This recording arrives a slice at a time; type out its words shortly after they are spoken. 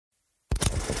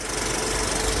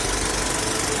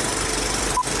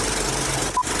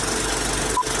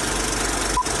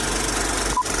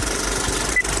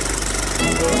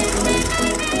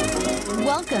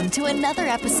Welcome to another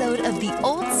episode of the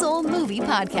Old Soul Movie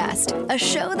Podcast, a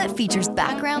show that features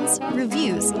backgrounds,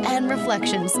 reviews, and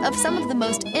reflections of some of the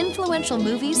most influential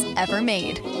movies ever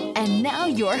made. And now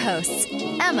your hosts,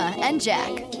 Emma and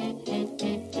Jack.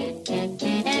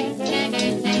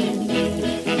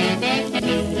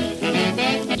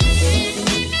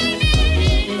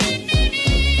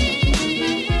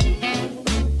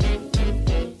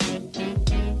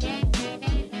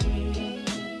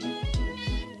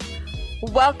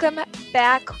 Welcome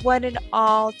back, one and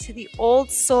all, to the Old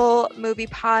Soul Movie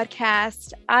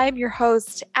Podcast. I'm your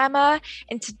host, Emma,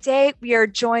 and today we are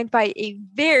joined by a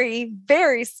very,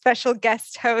 very special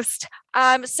guest host.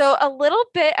 So a little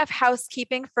bit of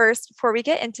housekeeping first before we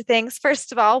get into things.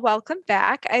 First of all, welcome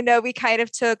back. I know we kind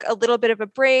of took a little bit of a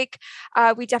break.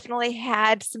 We definitely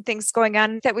had some things going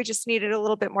on that we just needed a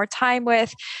little bit more time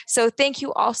with. So thank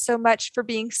you all so much for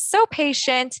being so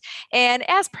patient. And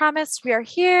as promised, we are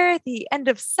here, the end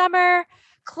of summer,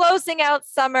 closing out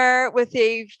summer with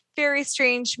a very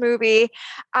strange movie.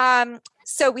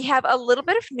 So we have a little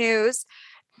bit of news.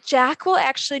 Jack will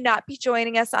actually not be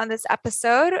joining us on this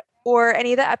episode or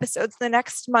any of the episodes in the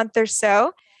next month or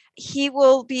so. He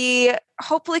will be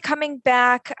hopefully coming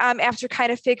back after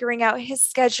kind of figuring out his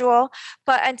schedule.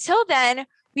 But until then,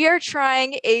 we are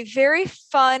trying a very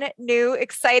fun, new,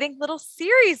 exciting little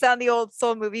series on the Old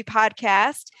Soul Movie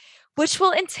Podcast, which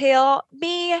will entail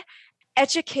me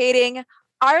educating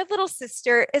our little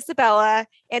sister, Isabella,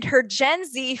 and her Gen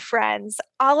Z friends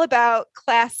all about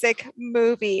classic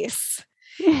movies.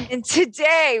 And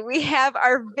today we have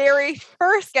our very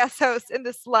first guest host in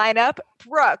this lineup,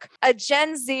 Brooke, a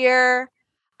Gen Zer,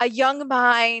 a young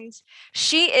mind.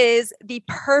 She is the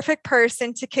perfect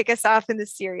person to kick us off in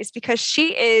this series because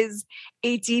she is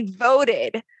a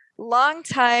devoted,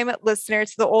 longtime listener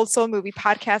to the Old Soul Movie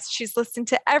Podcast. She's listened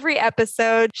to every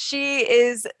episode. She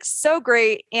is so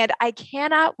great, and I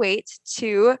cannot wait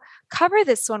to cover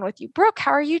this one with you. Brooke,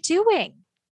 how are you doing?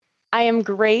 I am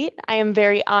great. I am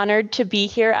very honored to be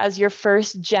here as your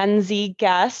first Gen Z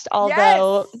guest,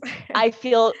 although Yes. I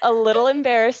feel a little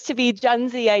embarrassed to be Gen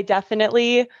Z. I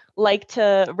definitely like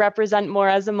to represent more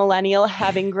as a millennial,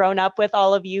 having grown up with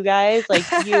all of you guys, like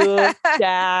you,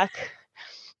 Jack.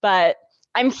 But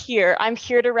I'm here. I'm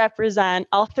here to represent.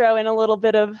 I'll throw in a little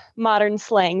bit of modern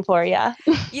slang for you.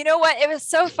 You know what? It was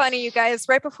so funny, you guys.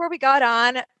 Right before we got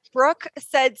on, Brooke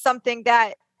said something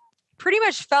that pretty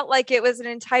much felt like it was an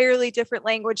entirely different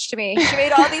language to me. She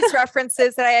made all these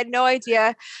references that I had no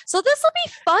idea. So this will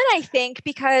be fun, I think,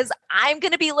 because I'm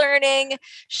going to be learning.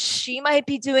 She might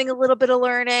be doing a little bit of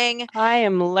learning. I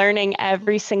am learning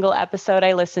every single episode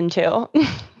I listen to.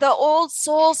 The old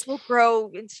souls will grow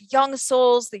into young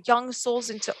souls, the young souls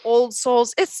into old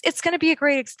souls. It's going to be a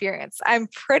great experience. I'm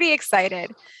pretty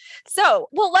excited. So,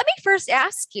 well, let me first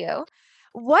ask you,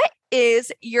 what is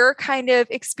your kind of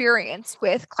experience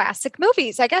with classic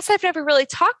movies? I guess I've never really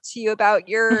talked to you about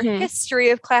your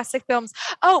history of classic films.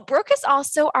 Oh, Brooke is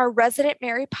also our resident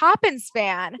Mary Poppins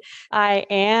fan. I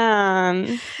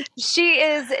am. She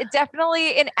is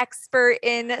definitely an expert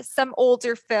in some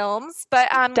older films, but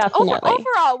Definitely.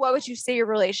 overall, what would you say your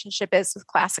relationship is with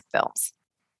classic films?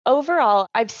 Overall,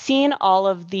 I've seen all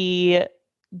of the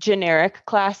generic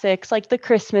classics, like the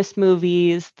Christmas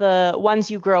movies, the ones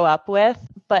you grow up with,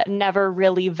 but never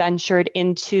really ventured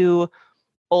into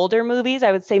older movies.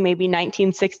 I would say maybe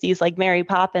 1960s, like Mary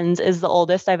Poppins is the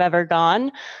oldest I've ever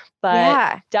gone,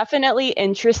 but definitely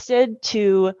interested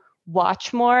to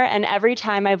watch more. And every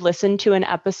time I've listened to an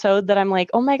episode that I'm like,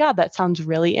 oh my God, that sounds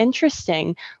really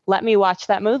interesting. Let me watch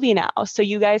that movie now. So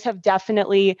you guys have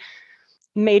definitely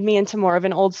made me into more of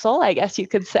an old soul, I guess you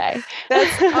could say.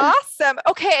 That's awesome.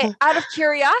 Okay, out of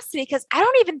curiosity, because I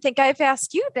don't even think I've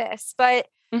asked you this, but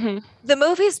the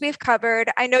movies we've covered,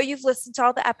 I know you've listened to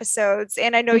all the episodes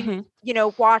and I know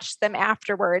you watched them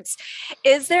afterwards.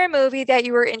 Is there a movie that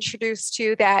you were introduced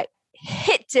to that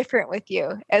hit different with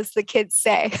you, as the kids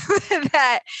say,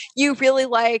 that you really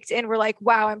liked and were like,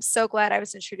 wow, I'm so glad I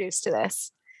was introduced to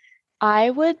this? I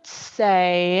would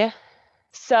say,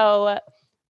 so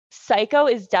Psycho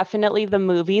is definitely the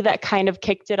movie that kind of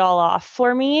kicked it all off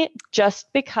for me, just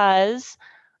because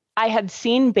I had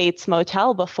seen Bates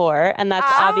Motel before, and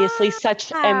that's obviously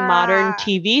such a modern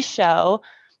TV show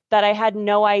that I had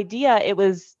no idea it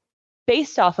was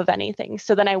based off of anything.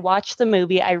 So then I watched the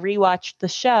movie, I rewatched the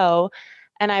show,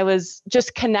 and I was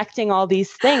just connecting all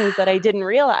these things that I didn't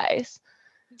realize.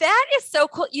 That is so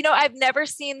cool. You know, I've never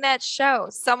seen that show.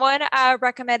 Someone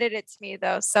recommended it to me,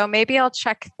 though. So maybe I'll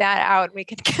check that out. We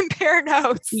can compare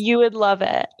notes. You would love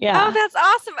it. Yeah. Oh, that's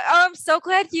awesome. Oh, I'm so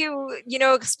glad you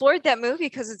explored that movie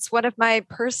because it's one of my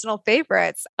personal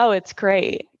favorites. Oh, it's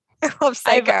great. I love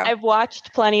Psycho. I've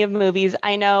watched plenty of movies.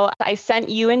 I know I sent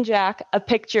you and Jack a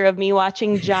picture of me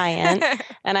watching Giant,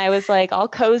 and I was like all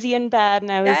cozy in bed,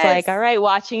 and I was like, all right,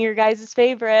 watching your guys'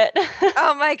 favorite.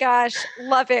 Oh my gosh.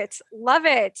 Love it. Love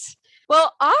it.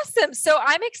 Well, awesome. So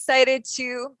I'm excited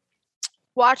to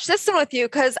watch this one with you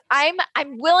because I'm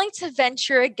willing to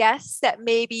venture a guess that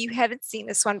maybe you haven't seen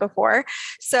this one before.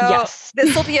 So Yes.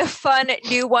 This will be a fun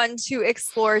new one to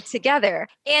explore together.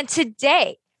 And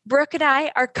today, Brooke and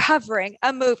I are covering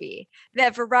a movie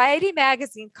that Variety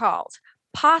magazine called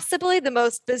possibly the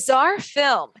most bizarre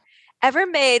film ever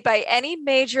made by any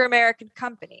major American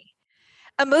company.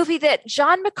 A movie that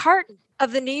John McCartan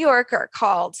of The New Yorker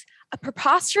called a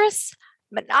preposterous,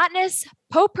 monotonous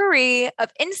potpourri of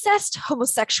incest,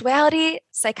 homosexuality,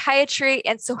 psychiatry,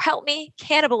 and so help me,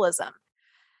 cannibalism.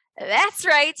 That's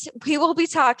right. We will be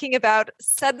talking about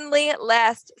Suddenly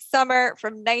Last Summer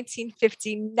from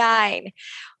 1959.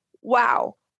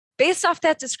 Wow. Based off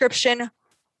that description,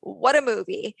 what a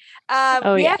movie.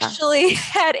 We actually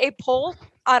had a poll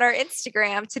on our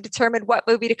Instagram to determine what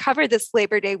movie to cover this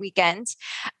Labor Day weekend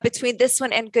between this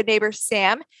one and Good Neighbor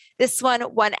Sam. This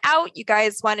one won out. You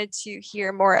guys wanted to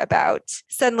hear more about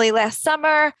Suddenly Last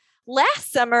Summer.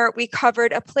 Last summer, we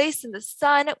covered A Place in the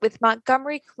Sun with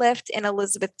Montgomery Clift and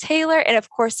Elizabeth Taylor. And of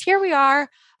course, here we are,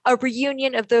 a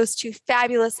reunion of those two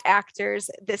fabulous actors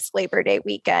this Labor Day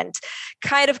weekend,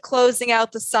 kind of closing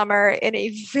out the summer in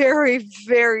a very,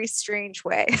 very strange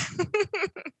way.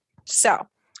 So,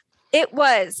 it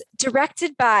was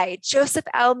directed by Joseph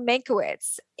L.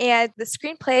 Mankiewicz, and the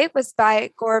screenplay was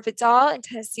by Gore Vidal and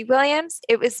Tennessee Williams.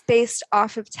 It was based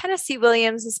off of Tennessee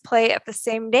Williams' play of the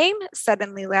same name,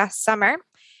 Suddenly Last Summer.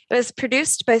 It was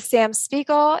produced by Sam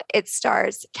Spiegel. It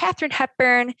stars Katharine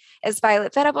Hepburn as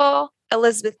Violet Venable,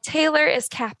 Elizabeth Taylor as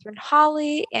Catherine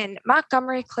Hawley, and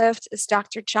Montgomery Clift as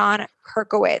Dr. John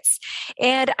Kirkowitz.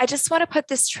 And I just want to put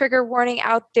this trigger warning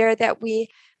out there that we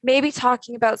may be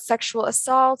talking about sexual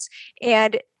assault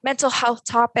and mental health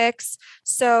topics.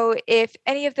 So if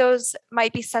any of those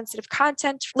might be sensitive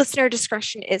content, listener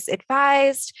discretion is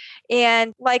advised.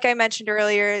 And like I mentioned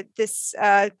earlier, this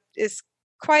is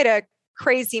quite a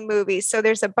crazy movie. So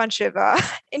there's a bunch of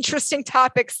interesting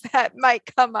topics that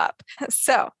might come up.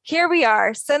 So here we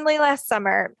are, Suddenly Last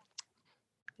Summer.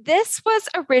 This was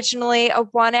originally a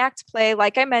one-act play,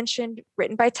 like I mentioned,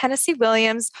 written by Tennessee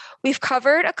Williams. We've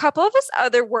covered a couple of his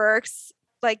other works,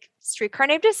 like Streetcar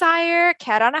Named Desire,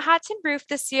 Cat on a Hot Tin Roof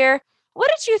this year. What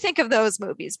did you think of those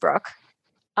movies, Brooke?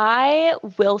 I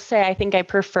will say I think I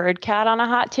preferred Cat on a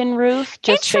Hot Tin Roof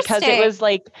just because it was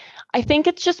like, I think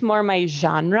it's just more my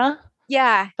genre.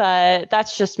 Yeah. But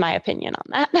that's just my opinion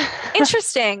on that.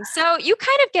 Interesting. So you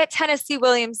kind of get Tennessee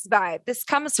Williams' vibe. This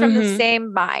comes from the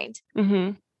same mind.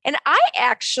 Mm-hmm. And I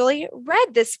actually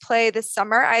read this play this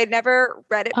summer. I had never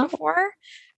read it before.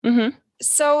 Mm-hmm.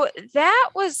 So that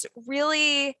was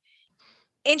really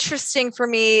interesting for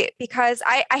me because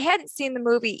I hadn't seen the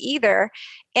movie either.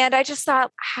 And I just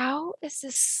thought, how is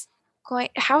this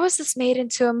made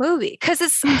into a movie? Because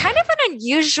it's kind of an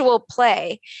unusual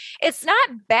play. It's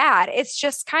not bad. It's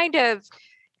just kind of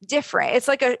different. It's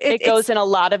like it goes in a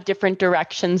lot of different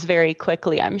directions very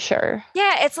quickly, I'm sure.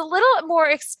 Yeah, it's a little more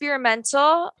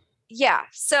experimental. Yeah.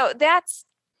 So that's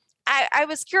I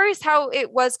was curious how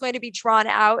it was going to be drawn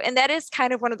out. And that is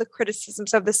kind of one of the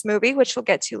criticisms of this movie, which we'll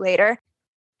get to later.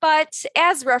 But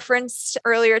as referenced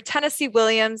earlier, Tennessee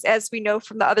Williams, as we know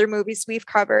from the other movies we've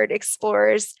covered,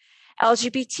 explores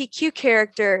LGBTQ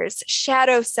characters,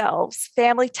 shadow selves,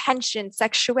 family tension,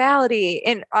 sexuality,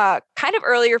 and kind of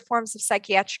earlier forms of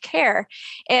psychiatric care.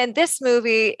 And this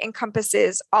movie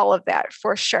encompasses all of that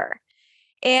for sure.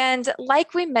 And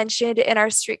like we mentioned in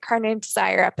our Streetcar Named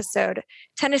Desire episode,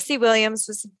 Tennessee Williams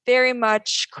was very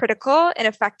much critical and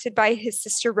affected by his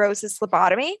sister Rose's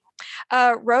lobotomy.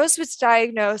 Rose was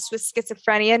diagnosed with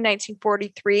schizophrenia in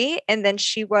 1943, and then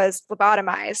she was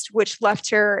lobotomized, which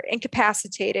left her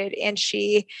incapacitated, and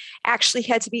she actually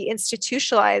had to be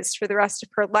institutionalized for the rest of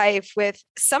her life, with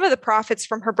some of the profits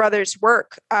from her brother's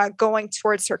work going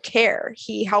towards her care.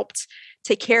 He helped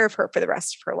take care of her for the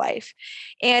rest of her life.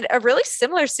 And a really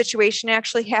similar situation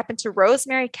actually happened to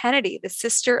Rosemary Kennedy, the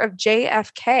sister of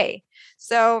JFK.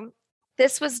 So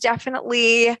this was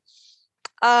definitely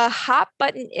a hot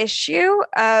button issue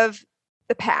of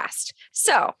the past.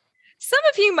 So some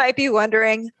of you might be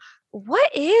wondering, what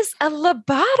is a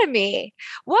lobotomy?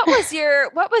 What was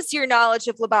your knowledge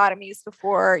of lobotomies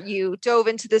before you dove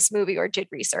into this movie or did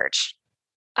research?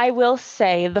 I will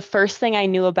say the first thing I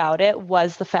knew about it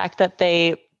was the fact that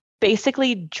they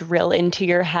basically drill into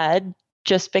your head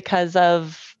just because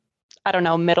of, I don't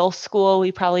know, middle school.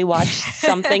 We probably watched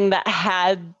something that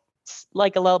had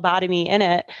like a lobotomy in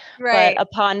it. Right. But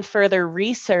upon further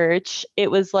research,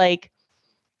 it was like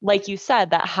you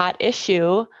said, that hot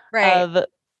issue Right. of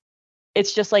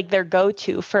it's just like their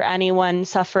go-to for anyone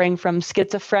suffering from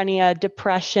schizophrenia,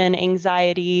 depression,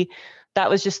 anxiety. That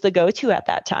was just the go-to at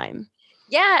that time.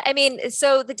 Yeah. I mean,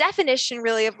 so the definition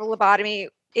really of a lobotomy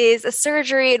is a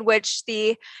surgery in which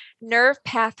the nerve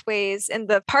pathways in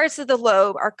the parts of the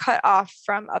lobe are cut off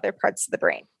from other parts of the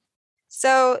brain.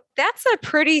 So that's a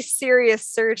pretty serious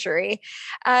surgery.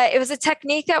 It was a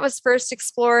technique that was first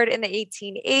explored in the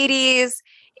 1880s,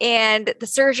 and the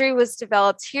surgery was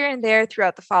developed here and there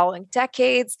throughout the following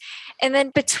decades. And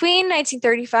then between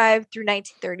 1935 through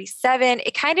 1937,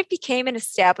 it kind of became an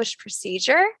established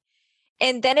procedure.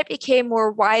 And then it became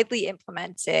more widely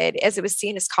implemented as it was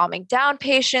seen as calming down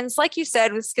patients, like you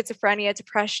said, with schizophrenia,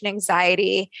 depression,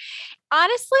 anxiety.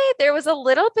 Honestly, there was a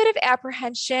little bit of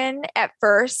apprehension at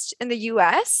first in the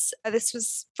US. This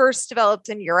was first developed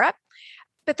in Europe,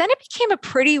 but then it became a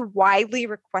pretty widely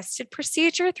requested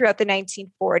procedure throughout the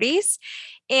 1940s.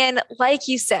 And like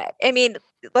you said, I mean,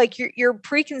 like your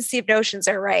preconceived notions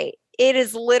are right. It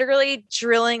is literally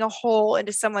drilling a hole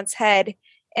into someone's head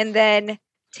and then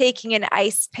taking an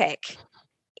ice pick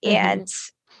and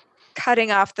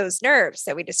cutting off those nerves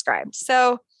that we described.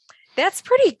 So that's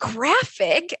pretty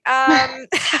graphic. I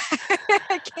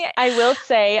will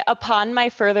say, upon my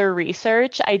further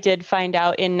research, I did find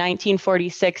out in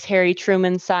 1946, Harry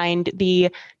Truman signed the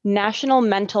National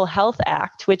Mental Health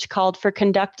Act, which called for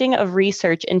conducting of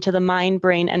research into the mind,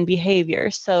 brain, and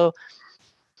behavior. So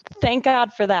thank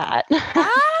God for that.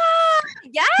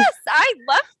 Yes, I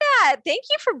love that. Thank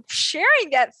you for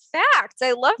sharing that fact.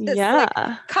 I love this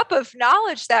cup of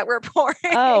knowledge that we're pouring.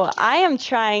 Oh, I am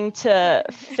trying to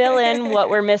fill in what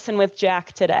we're missing with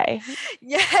Jack today.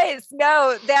 Yes,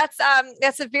 no,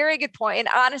 that's a very good point. And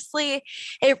honestly,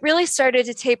 it really started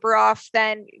to taper off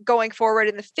then going forward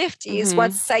in the 50s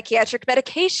once psychiatric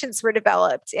medications were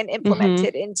developed and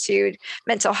implemented into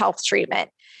mental health treatment.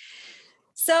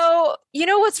 So,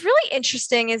 what's really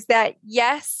interesting is that,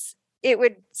 yes, it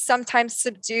would sometimes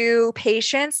subdue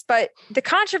patients, but the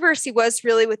controversy was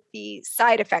really with the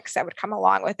side effects that would come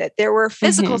along with it. There were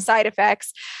physical side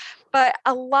effects, but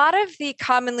a lot of the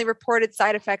commonly reported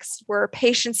side effects were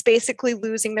patients basically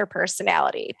losing their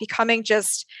personality, becoming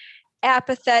just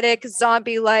apathetic,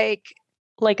 zombie-like.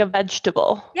 Like a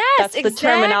vegetable. Yes, that's the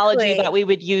terminology that we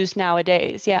would use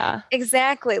nowadays. Yeah,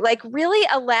 exactly. Like really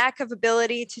a lack of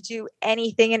ability to do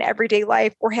anything in everyday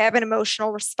life or have an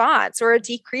emotional response or a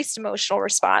decreased emotional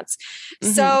response.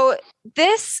 So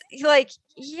this,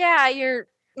 you're,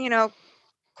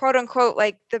 quote unquote,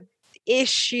 like the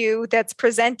issue that's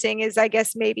presenting is, I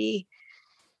guess, maybe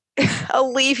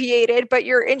alleviated, but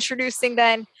you're introducing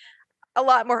then a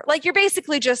lot more, like you're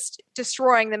basically just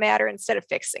destroying the matter instead of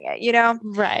fixing it,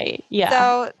 Right. Yeah.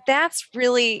 So that's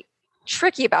really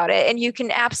tricky about it. And you can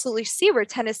absolutely see where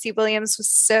Tennessee Williams was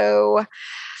so,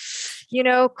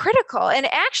 critical. And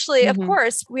actually, of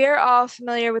course, we're all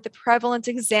familiar with the prevalent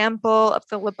example of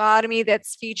the lobotomy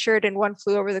that's featured in One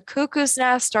Flew Over the Cuckoo's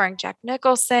Nest, starring Jack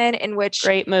Nicholson, in which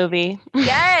great movie.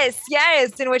 yes,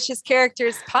 in which his character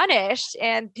is punished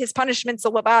and his punishment's a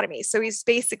lobotomy. So he's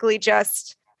basically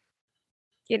just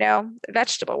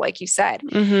vegetable, like you said.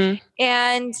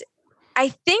 And I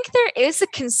think there is a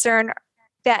concern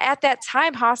that at that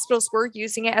time, hospitals were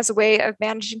using it as a way of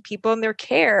managing people in their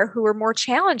care who were more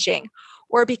challenging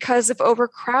or because of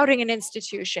overcrowding in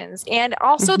institutions. And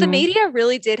also the media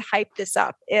really did hype this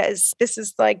up as this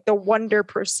is like the wonder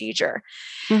procedure.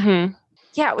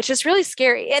 Yeah, which is really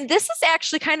scary. And this is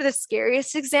actually kind of the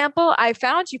scariest example I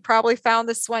found. You probably found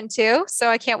this one too. So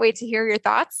I can't wait to hear your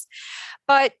thoughts.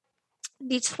 But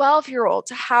the 12-year-old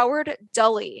Howard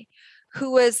Dully,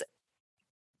 who was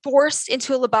forced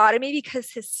into a lobotomy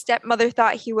because his stepmother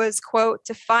thought he was, quote,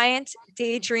 defiant,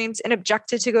 daydreamed, and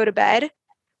objected to go to bed,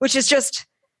 which is just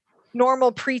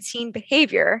normal preteen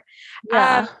behavior.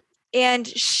 Yeah.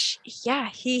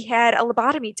 He had a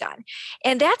lobotomy done.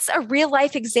 And that's a real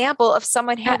life example of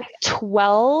someone having... At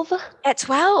 12? At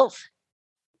 12.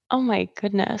 Oh my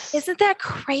goodness. Isn't that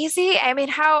crazy? I mean,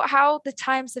 how the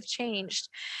times have changed.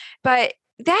 But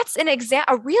that's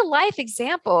a real life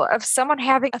example of someone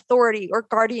having authority or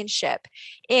guardianship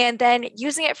and then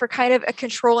using it for kind of a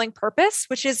controlling purpose,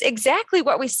 which is exactly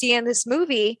what we see in this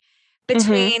movie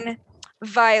between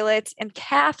Violet and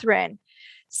Catherine.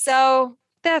 So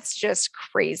that's just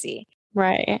crazy.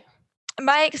 Right.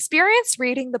 My experience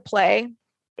reading the play,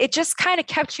 it just kind of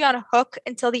kept you on a hook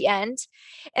until the end.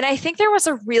 And I think there was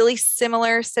a really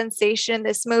similar sensation in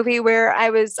this movie where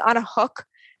I was on a hook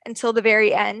until the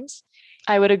very end.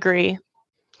 I would agree.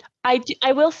 I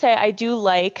will say I do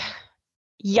like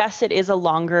yes, it is a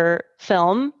longer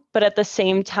film, but at the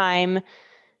same time,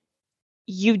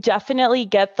 you definitely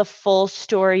get the full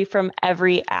story from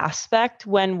every aspect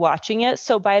when watching it.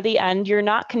 So by the end, you're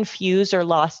not confused or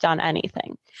lost on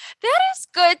anything. That is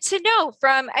good to know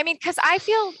because I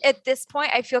feel at this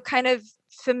point, I feel kind of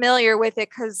familiar with it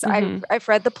because I've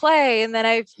read the play, and then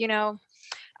I've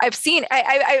seen,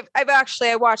 I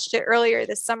watched it earlier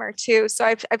this summer too. So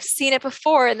I've seen it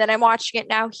before, and then I'm watching it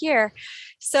now here.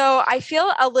 So I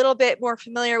feel a little bit more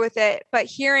familiar with it, but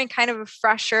hearing kind of a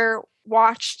fresher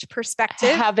watched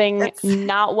perspective, having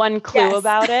not one clue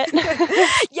about it.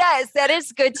 Yes, that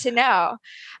is good to know.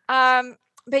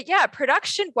 But yeah,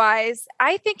 production wise,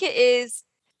 I think it is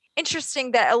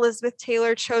interesting that Elizabeth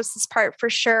Taylor chose this part for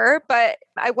sure, but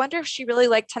I wonder if she really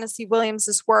liked Tennessee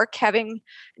Williams's work, having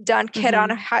done Kid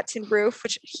on a Hot Tin Roof,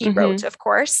 which he wrote, of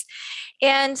course.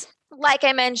 And like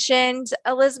I mentioned,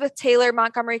 Elizabeth Taylor,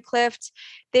 Montgomery Clift,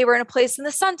 they were in A Place in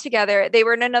the Sun together. They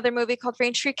were in another movie called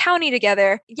Raintree County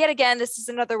together. Yet again, this is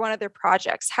another one of their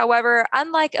projects. However,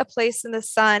 unlike A Place in the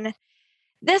Sun,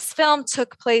 this film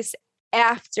took place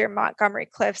after Montgomery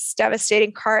Clift's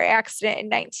devastating car accident in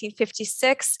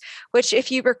 1956, which,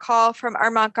 if you recall from our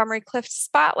Montgomery Clift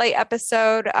Spotlight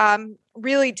episode,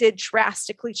 really did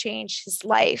drastically change his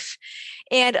life.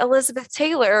 And Elizabeth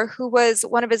Taylor, who was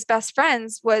one of his best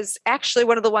friends, was actually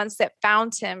one of the ones that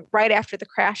found him right after the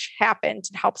crash happened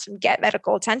and helped him get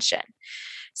medical attention.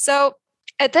 So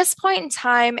at this point in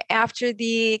time, after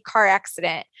the car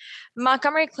accident,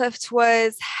 Montgomery Clift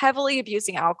was heavily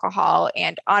abusing alcohol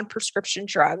and on prescription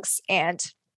drugs, and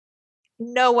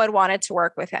no one wanted to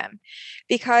work with him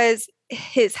because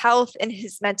his health and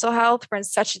his mental health were in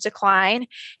such a decline.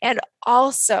 And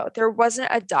also, there wasn't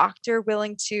a doctor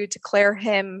willing to declare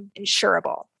him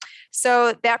insurable.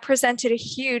 So that presented a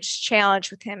huge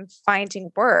challenge with him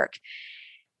finding work.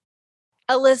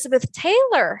 Elizabeth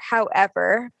Taylor,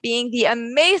 however, being the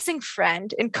amazing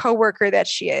friend and coworker that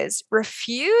she is,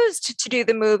 refused to do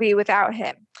the movie without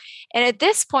him. And at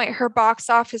this point, her box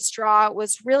office draw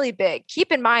was really big.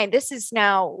 Keep in mind, this is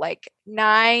now like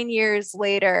 8 years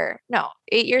later.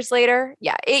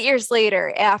 Yeah, 8 years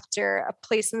later after A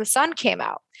Place in the Sun came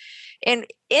out. And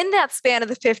in that span of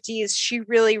the 50s, she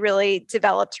really, really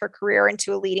developed her career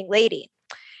into a leading lady.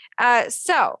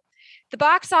 So the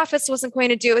box office wasn't going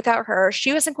to do it without her.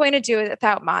 She wasn't going to do it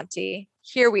without Monty.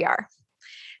 Here we are.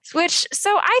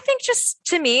 So I think, just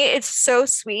to me, it's so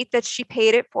sweet that she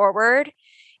paid it forward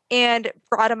and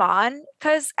brought him on.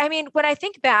 Because, when I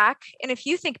think back, and if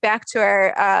you think back to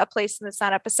our Place in the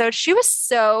Sun episode, she was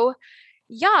so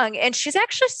young, and she's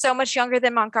actually so much younger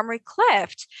than Montgomery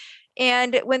Clift.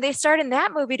 And when they started in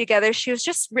that movie together, she was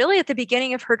just really at the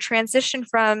beginning of her transition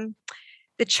from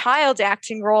the child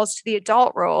acting roles to the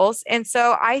adult roles. And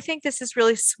so I think this is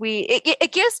really sweet.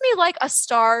 It gives me like A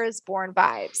Star Is Born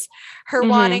vibes, her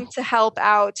wanting to help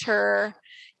out her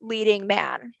leading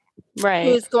man, right,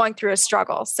 who's going through a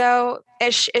struggle. So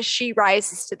as she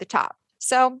rises to the top.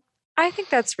 So I think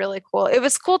that's really cool. It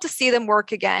was cool to see them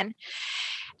work again.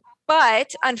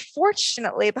 But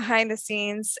unfortunately, behind the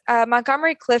scenes,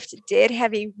 Montgomery Clift did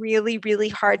have a really, really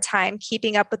hard time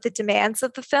keeping up with the demands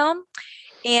of the film.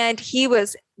 And he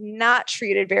was not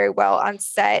treated very well on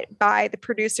set by the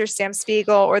producer, Sam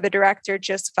Spiegel, or the director,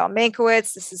 Joseph L.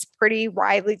 Mankiewicz. This is pretty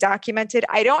widely documented.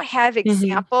 I don't have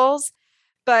examples,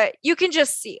 but you can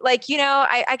just see,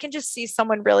 I can just see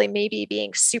someone really maybe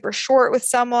being super short with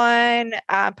someone,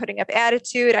 putting up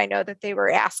attitude. I know that they were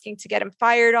asking to get him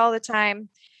fired all the time.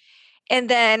 And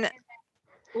then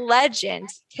legend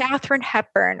Katharine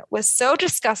Hepburn was so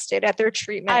disgusted at their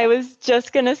treatment. I was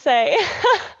just going to say...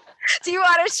 Do you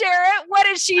want to share it? What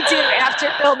did she do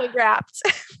after filming wrapped?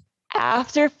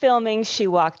 After filming, she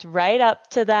walked right up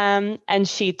to them and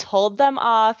she told them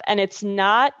off. And it's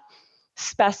not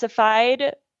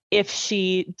specified if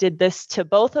she did this to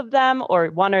both of them or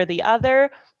one or the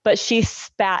other, but she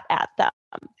spat at them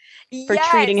for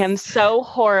treating him so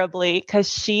horribly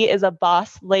because she is a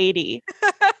boss lady.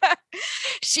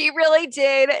 She really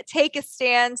did take a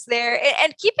stance there.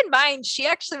 And keep in mind, she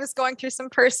actually was going through some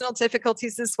personal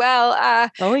difficulties as well.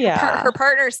 Her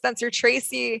partner, Spencer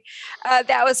Tracy,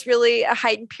 that was really a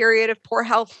heightened period of poor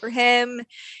health for him.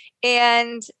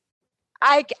 And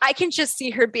I can just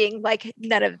see her being like,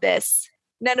 none of this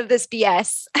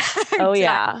BS. Oh,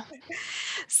 yeah.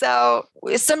 So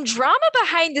some drama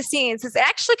behind the scenes. Is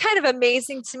actually kind of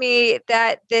amazing to me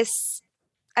that this,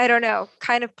 I don't know,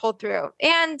 kind of pulled through.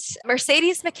 And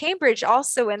Mercedes McCambridge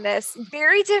also in this,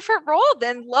 very different role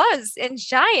than Luz in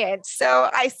Giant. So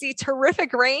I see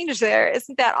terrific range there.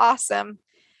 Isn't that awesome?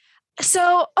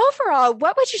 So overall,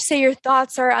 what would you say your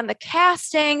thoughts are on the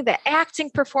casting, the acting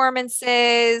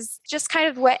performances, just kind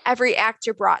of what every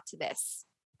actor brought to this?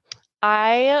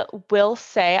 I will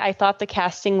say I thought the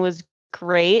casting was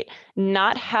great,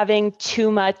 not having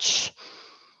too much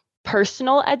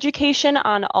personal education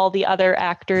on all the other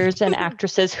actors and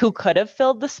actresses who could have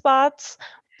filled the spots.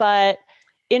 But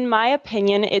in my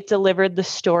opinion, it delivered the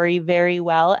story very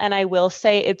well. And I will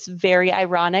say it's very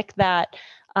ironic that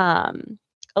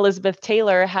Elizabeth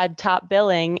Taylor had top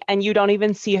billing and you don't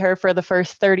even see her for the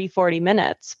first 30, 40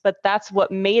 minutes. But that's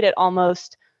what made it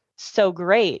almost so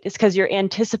great, is because you're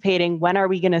anticipating, when are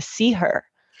we going to see her?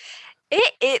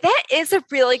 That is a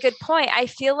really good point. I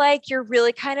feel like you're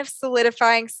really kind of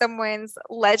solidifying someone's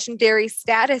legendary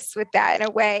status with that in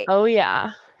a way. Oh,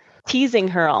 yeah. Teasing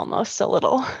her almost a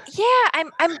little. Yeah,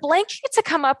 I'm blanking to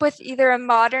come up with either a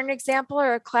modern example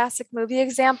or a classic movie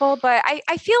example, but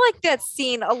I feel like that's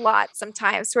seen a lot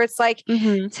sometimes where it's like,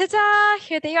 ta-da,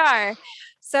 here they are.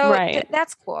 So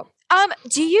that's cool.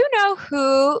 Do you know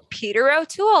who Peter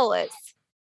O'Toole is?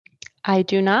 I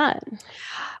do not.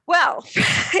 Well,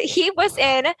 he was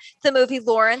in the movie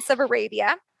Lawrence of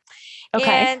Arabia. Okay.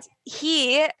 And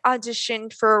he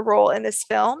auditioned for a role in this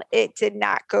film. It did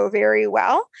not go very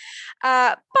well.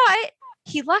 But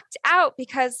he lucked out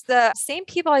because the same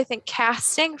people, I think,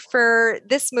 casting for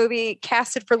this movie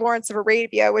casted for Lawrence of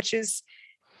Arabia, which is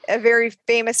a very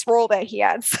famous role that he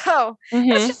had. So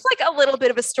it's just like a little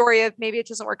bit of a story of maybe it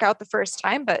doesn't work out the first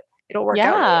time, but it'll work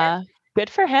out later. Good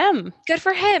for him. Good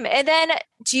for him. And then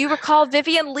do you recall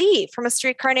Vivian Leigh from A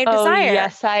Streetcar Named Desire?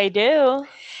 Yes, I do.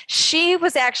 She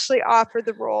was actually offered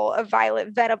the role of Violet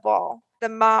Venable, the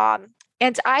mom.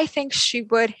 And I think she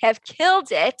would have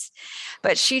killed it,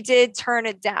 but she did turn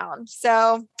it down.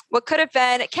 So what could have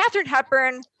been, Katharine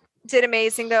Hepburn did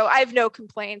amazing though. I have no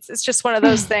complaints. It's just one of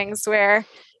those things where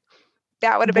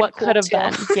that would have been what cool could have too.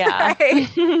 Been. Yeah.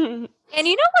 Right? And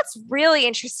you know what's really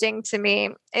interesting to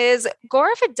me is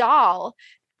Gore Vidal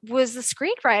was the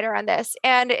screenwriter on this.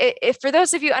 And if for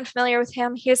those of you unfamiliar with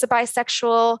him, he is a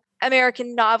bisexual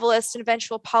American novelist and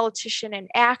eventual politician and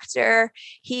actor.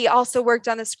 He also worked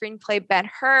on the screenplay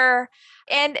Ben-Hur.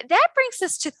 And that brings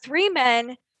us to three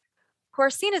men who are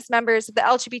seen as members of the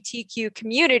LGBTQ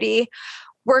community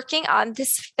working on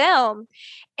this film.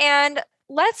 And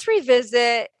let's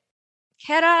revisit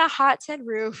Kid on a Hot Tin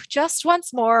Roof just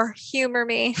once more. Humor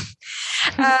me.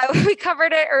 We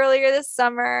covered it earlier this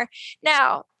summer.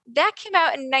 Now, that came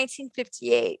out in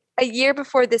 1958, a year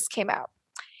before this came out.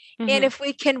 And if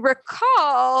we can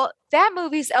recall, that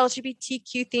movie's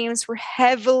LGBTQ themes were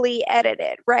heavily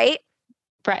edited, right?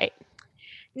 Right.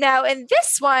 Now, in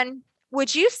this one,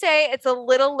 would you say it's a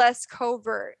little less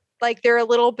covert? Like they're a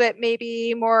little bit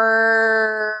maybe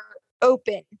more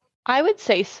open? I would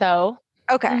say so.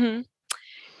 Okay.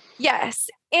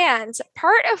 Yes. And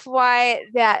part of why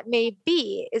that may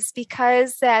be is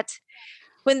because that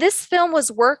when this film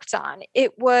was worked on,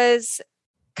 it was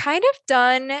kind of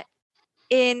done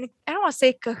in, I don't want to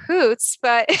say cahoots,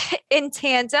 but in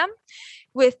tandem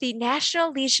with the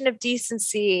National Legion of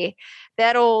Decency,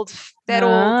 that old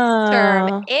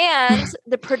term, and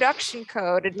the Production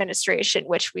Code Administration,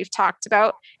 which we've talked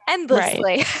about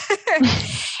endlessly.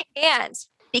 Right. And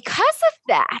because of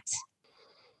that,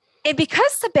 and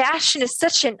because Sebastian is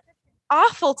such an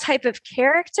awful type of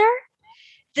character,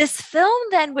 this film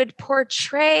then would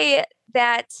portray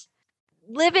that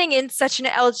living in such an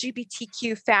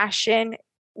LGBTQ fashion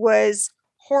was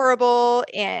horrible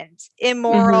and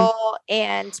immoral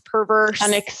and perverse.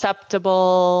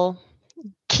 Unacceptable.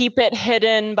 Keep it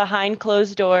hidden behind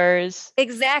closed doors.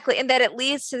 Exactly. And that it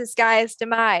leads to this guy's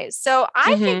demise. So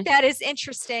I think that is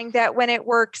interesting that when it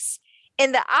works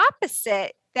in the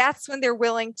opposite, that's when they're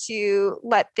willing to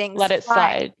let it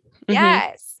slide.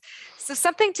 Yes. So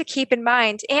something to keep in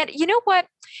mind. And you know what?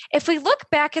 If we look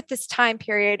back at this time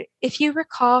period, if you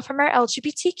recall from our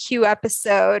LGBTQ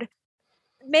episode,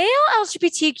 male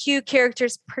LGBTQ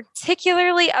characters,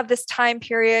 particularly of this time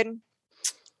period,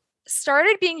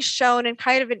 started being shown in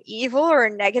kind of an evil or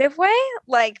a negative way,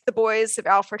 like the boys of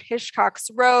Alfred Hitchcock's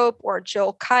Rope or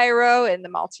Joel Cairo in The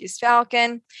Maltese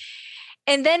Falcon.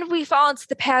 And then we fall into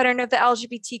the pattern of the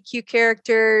LGBTQ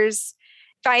characters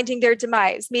finding their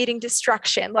demise, meeting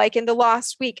destruction, like in The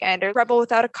Lost Weekend or Rebel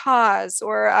Without a Cause,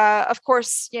 or of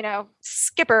course,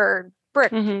 Skipper,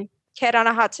 Brick, Kid on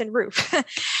a Hot Tin Roof.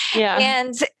 Yeah.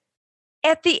 And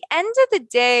at the end of the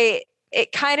day,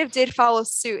 it kind of did follow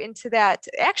suit into that,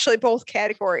 actually both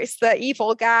categories, the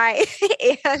evil guy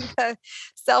and the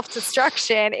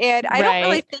self-destruction. And I don't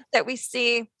really think that we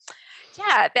see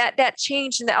that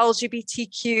change in the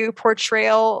LGBTQ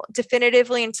portrayal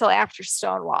definitively until after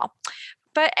Stonewall.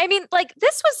 But I mean, like,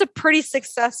 this was a pretty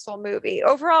successful movie.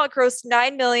 Overall, it grossed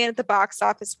 $9 million at the box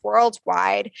office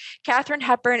worldwide. Katharine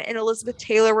Hepburn and Elizabeth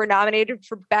Taylor were nominated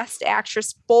for Best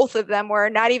Actress. Both of them were,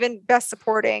 not even Best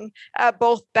Supporting,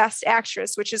 both Best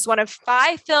Actress, which is one of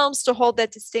 5 films to hold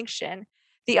that distinction.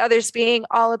 The others being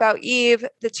All About Eve,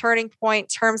 The Turning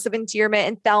Point, Terms of Endearment,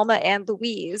 and Thelma and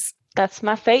Louise. That's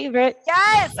my favorite.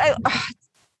 Yes,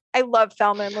 I love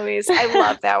Thelma and Louise. I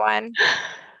love that one.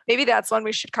 Maybe that's one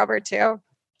we should cover too.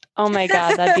 Oh my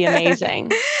God, that'd be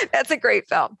amazing. That's a great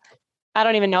film. I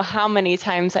don't even know how many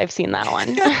times I've seen that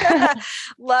one.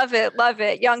 Love it. Love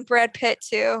it. Young Brad Pitt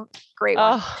too. Great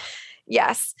one. Oh.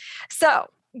 Yes. So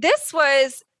this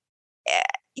was,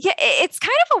 it's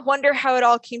kind of a wonder how it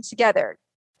all came together,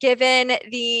 given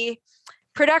the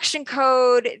production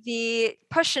code, the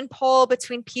push and pull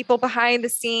between people behind the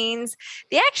scenes,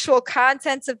 the actual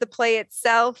contents of the play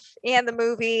itself and the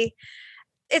movie.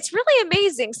 It's really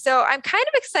amazing. So I'm kind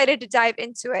of excited to dive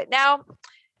into it. Now,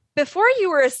 before you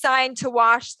were assigned to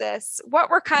watch this, what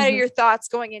were kind of your thoughts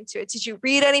going into it? Did you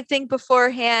read anything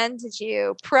beforehand? Did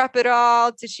you prep it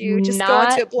all? Did you just go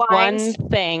into it blind? One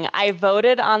thing. I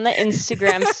voted on the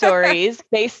Instagram stories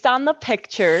based on the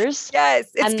pictures. Yes,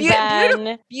 it's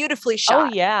beautifully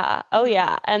shot. Oh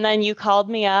yeah. And then you called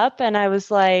me up and I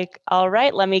was like, all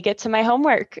right, let me get to my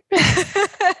homework.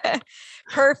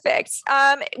 Perfect.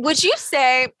 Would you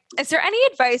say, is there any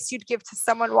advice you'd give to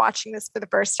someone watching this for the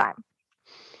first time?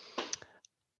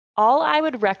 All I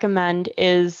would recommend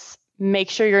is make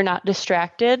sure you're not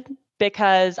distracted,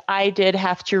 because I did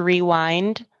have to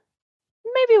rewind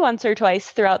maybe once or twice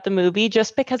throughout the movie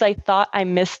just because I thought I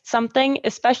missed something,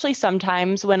 especially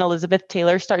sometimes when Elizabeth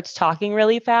Taylor starts talking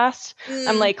really fast.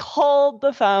 I'm like, hold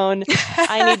the phone.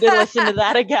 I need to listen to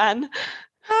that again.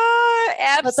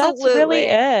 Absolutely. But that's really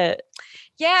it.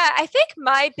 Yeah, I think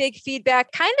my big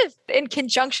feedback, kind of in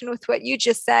conjunction with what you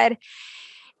just said,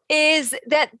 is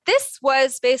that this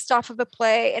was based off of a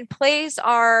play, and plays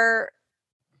are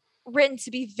written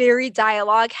to be very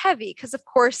dialogue heavy because, of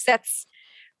course, that's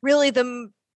really the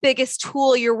biggest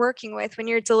tool you're working with when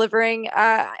you're delivering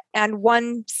on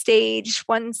one stage,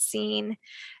 one scene.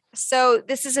 So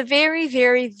this is a very,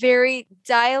 very, very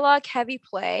dialogue heavy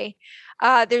play.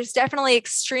 There's definitely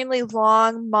extremely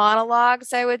long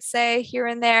monologues, I would say, here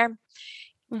and there.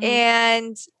 Mm-hmm.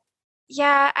 And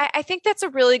yeah, I think that's a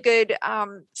really good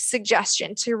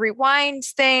suggestion to rewind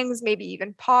things, maybe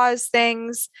even pause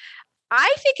things.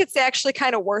 I think it's actually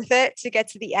kind of worth it to get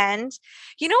to the end.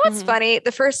 You know what's funny?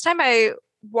 The first time I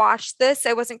watched this,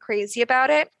 I wasn't crazy about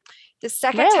it. The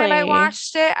second time I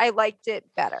watched it, I liked it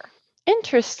better.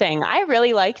 Interesting. I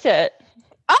really liked it.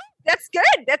 Oh, that's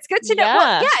good. That's good to know.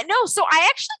 Yeah. Well, no. So I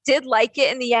actually did like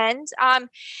it in the end. And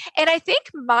I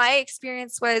think my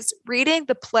experience was reading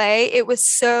the play. It was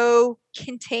so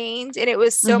contained and it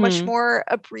was so much more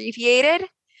abbreviated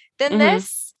than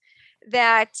this,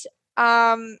 that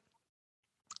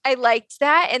I liked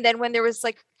that. And then when there was,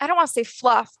 like, I don't want to say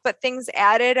fluff, but things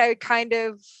added,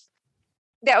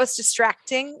 that was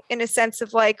distracting in a sense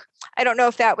of, like, I don't know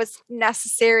if that was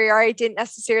necessary or I didn't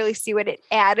necessarily see what it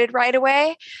added right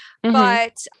away.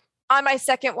 But on my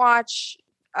second watch,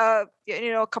 a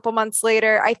couple months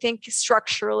later, I think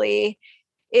structurally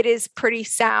it is pretty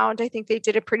sound. I think they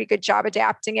did a pretty good job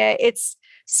adapting it. It's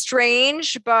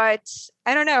strange, but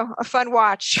I don't know, a fun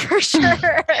watch for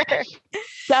sure.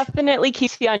 Definitely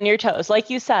keeps you on your toes, like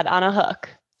you said, on a hook.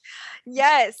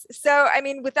 Yes. So, I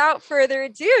mean, without further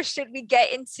ado, should we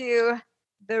get into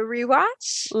the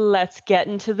rewatch? Let's get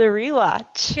into the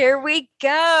rewatch. Here we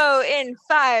go in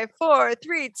 5, 4,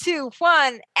 3, 2,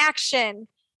 1, action.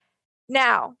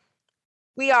 Now,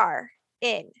 we are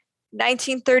in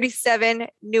 1937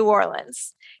 New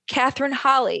Orleans. Catherine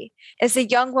Holly is a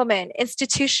young woman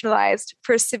institutionalized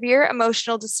for a severe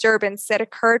emotional disturbance that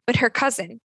occurred when her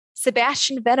cousin,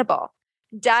 Sebastian Venable,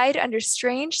 died under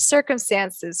strange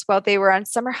circumstances while they were on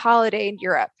summer holiday in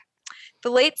Europe. The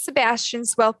late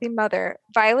Sebastian's wealthy mother,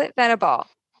 Violet Venable,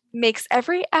 makes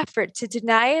every effort to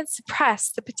deny and suppress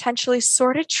the potentially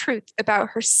sordid truth about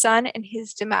her son and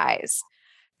his demise.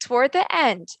 Toward the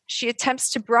end, she attempts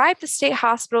to bribe the state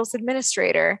hospital's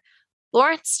administrator,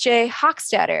 Lawrence J.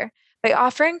 Hochstetter, by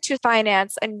offering to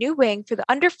finance a new wing for the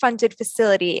underfunded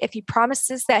facility if he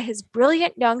promises that his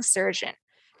brilliant young surgeon,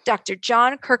 Dr.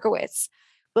 John Kerkowitz,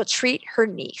 will treat her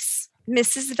niece.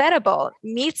 Mrs. Venable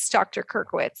meets Dr.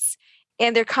 Kerkowitz,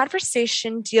 and their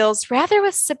conversation deals rather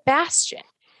with Sebastian.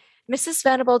 Mrs.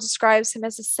 Venable describes him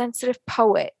as a sensitive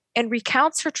poet and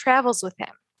recounts her travels with him.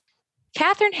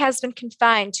 Catherine has been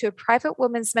confined to a private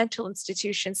women's mental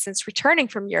institution since returning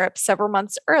from Europe several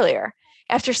months earlier,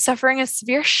 after suffering a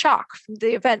severe shock from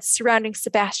the events surrounding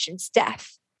Sebastian's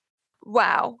death.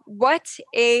 Wow, what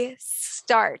a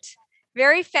start.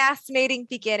 Very fascinating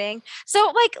beginning.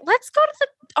 So, let's go to the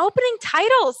opening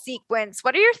title sequence.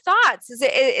 What are your thoughts? Is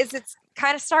it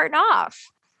kind of starting off?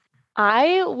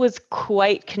 I was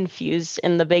quite confused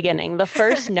in the beginning. The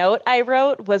first note I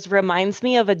wrote was reminds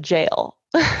me of a jail.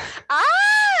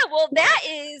 Well, that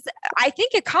is, I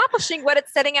think, accomplishing what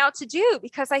it's setting out to do,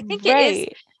 because I think it is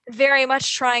very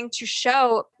much trying to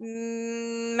show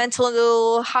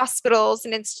mental hospitals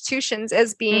and institutions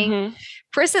as being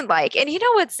prison-like. And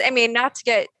not to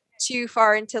get too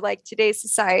far into today's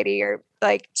society or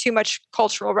too much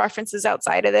cultural references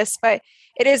outside of this, but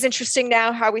it is interesting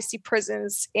now how we see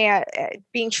prisons and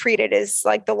being treated as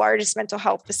the largest mental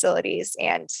health facilities.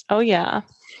 And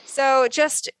so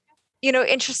just,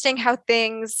 interesting how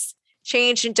things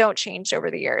change and don't change over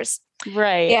the years.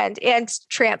 Right. And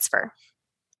transfer.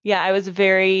 Yeah, I was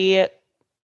very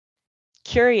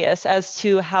curious as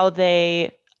to how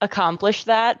they accomplished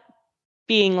that,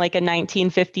 being a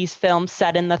 1950s film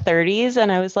set in the 30s.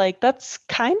 And I was like, that's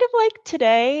kind of like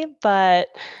today, but...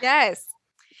 Yes.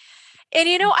 And,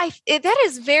 that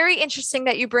is very interesting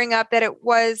that you bring up that it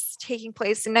was taking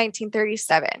place in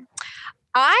 1937.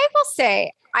 I will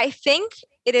say, I think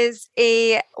it is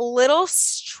a little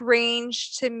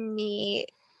strange to me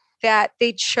that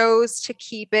they chose to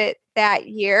keep it that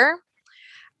year.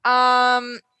 For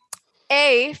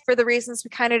the reasons we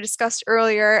kind of discussed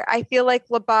earlier, I feel like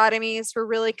lobotomies were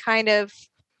really kind of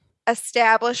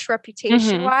established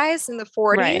reputation-wise in the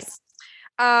 40s.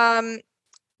 Right.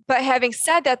 But having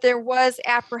said that, there was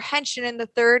apprehension in the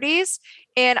 30s,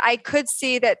 and I could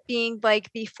see that being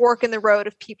the fork in the road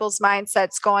of people's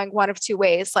mindsets going one of two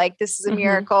ways. This is a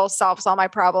miracle, solves all my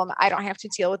problem. I don't have to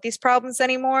deal with these problems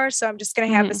anymore. So I'm just going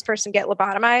to have this person get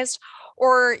lobotomized.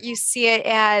 Or you see it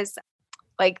as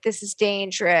this is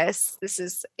dangerous. This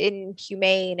is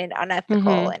inhumane and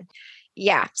unethical. And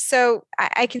so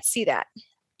I can see that.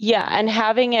 Yeah. And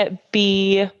having it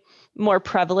be more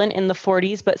prevalent in the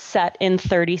 40s, but set in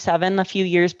 37, a few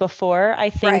years before, I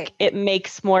think it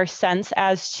makes more sense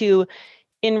as to,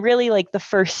 in really the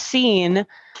first scene,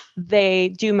 they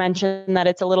do mention that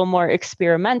it's a little more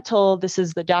experimental. This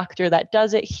is the doctor that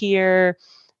does it here.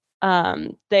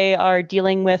 They are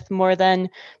dealing with more than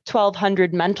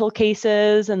 1,200 mental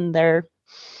cases, and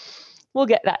we'll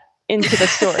get that into the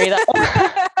story.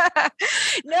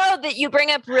 No, that you bring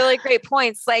up really great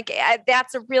points.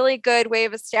 That's a really good way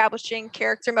of establishing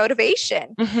character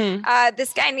motivation.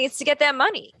 This guy needs to get that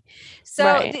money. So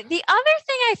the other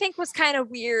thing I think was kind of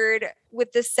weird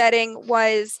with this setting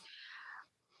was,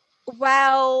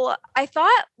 while I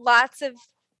thought lots of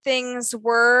things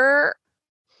were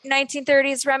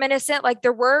 1930s reminiscent,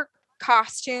 there were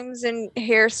costumes and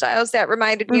hairstyles that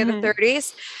reminded me of the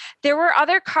 30s. There were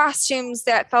other costumes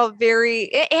that felt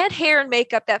and hair and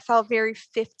makeup that felt very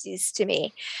 50s to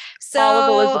me. So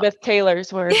all of Elizabeth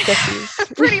Taylor's were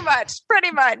 50s. pretty much.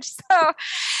 So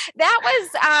that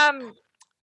was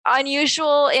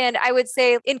unusual, and I would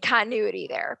say in continuity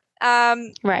there.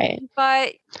 Right.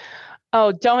 But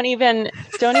don't even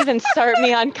start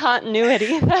me on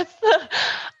continuity.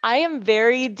 I am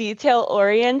very detail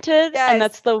oriented, and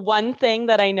that's the one thing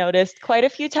that I noticed quite a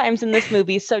few times in this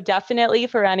movie. So definitely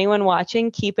for anyone watching,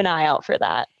 keep an eye out for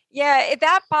that. Yeah,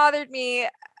 that bothered me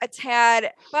a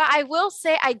tad, but I will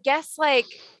say, I guess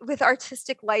with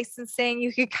artistic licensing,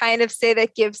 you could kind of say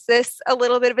that gives this a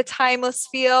little bit of a timeless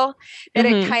feel, that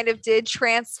it kind of did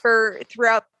transfer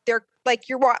throughout their,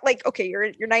 you're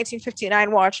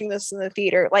 1959 watching this in the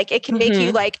theater. It can make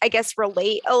you I guess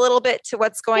relate a little bit to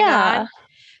what's going on.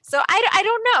 So I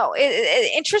don't know.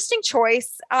 Interesting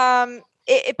choice.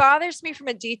 It bothers me from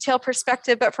a detail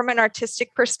perspective, but from an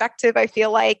artistic perspective, I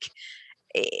feel like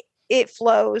it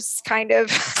flows kind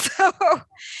of. So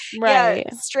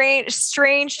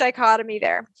strange dichotomy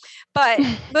there. But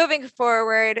moving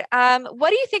forward, what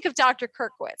do you think of Dr.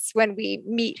 Kirkwitz when we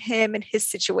meet him and his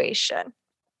situation?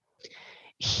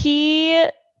 He,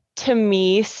 to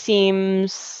me,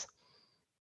 seems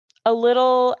a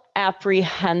little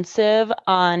apprehensive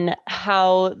on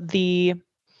how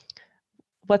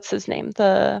what's his name?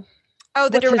 The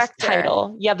director. His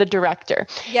title? Yeah, the director.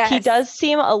 Yes. He does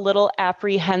seem a little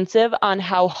apprehensive on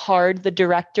how hard the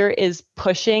director is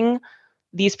pushing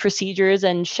these procedures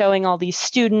and showing all these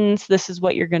students, this is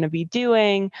what you're going to be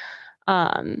doing.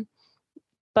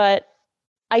 But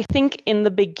I think in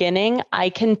the beginning, I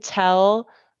can tell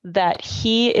that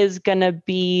he is going to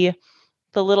be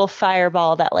the little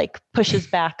fireball that pushes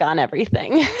back on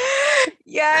everything.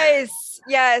 Yes,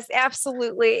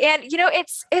 absolutely. And,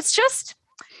 it's just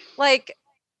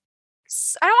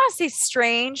I don't want to say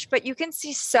strange, but you can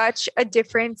see such a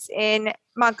difference in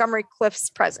Montgomery Clift's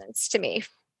presence to me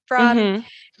from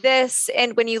this.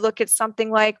 And when you look at something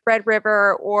like Red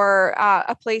River or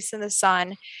A Place in the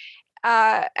Sun,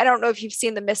 I don't know if you've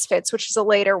seen The Misfits, which is a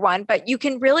later one, but you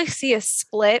can really see a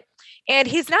split. And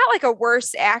he's not like a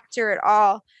worse actor at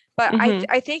all, but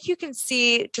I think you can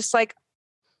see just like,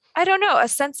 I don't know, a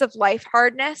sense of life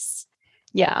hardness.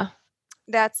 Yeah.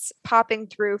 That's popping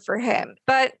through for him.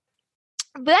 But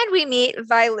then we meet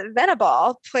Violet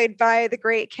Venable, played by the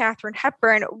great Katharine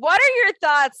Hepburn. What are your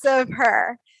thoughts of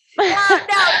her?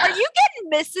 Now, are you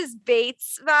getting Mrs.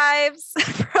 Bates vibes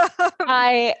from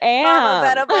I am.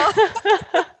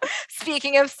 Venable?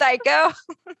 Speaking of Psycho.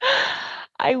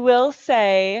 I will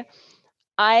say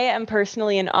I am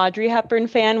personally an Audrey Hepburn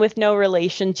fan with no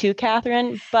relation to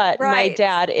Katharine, but my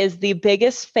dad is the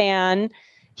biggest fan.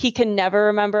 He can never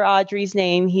remember Audrey's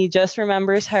name. He just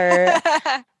remembers her.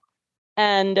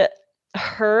 And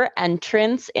her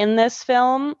entrance in this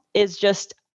film is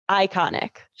just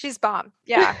iconic. She's bomb.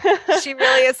 Yeah, she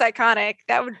really is iconic.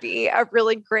 That would be a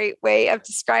really great way of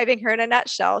describing her in a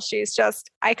nutshell. She's just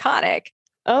iconic.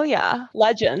 Oh, yeah.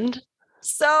 Legend.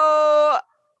 So,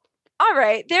 all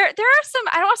right. There are some,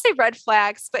 I don't want to say red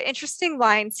flags, but interesting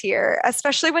lines here,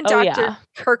 especially when Dr.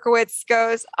 Kirkowitz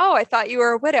goes, "Oh, I thought you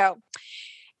were a widow."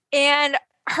 And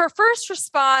her first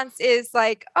response is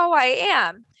like, "Oh, I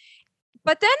am."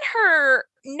 But then her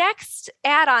next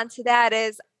add-on to that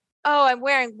is, "Oh, I'm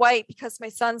wearing white because my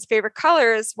son's favorite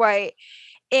color is white."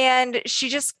 And she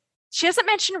doesn't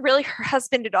mention really her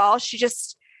husband at all. She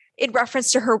just, in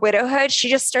reference to her widowhood,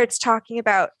 she just starts talking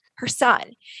about her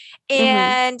son.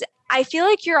 And I feel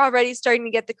like you're already starting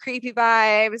to get the creepy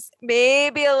vibes,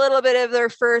 maybe a little bit of their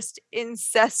first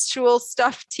incestual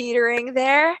stuff teetering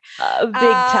there. Big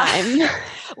time.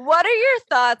 What are your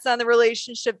thoughts on the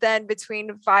relationship then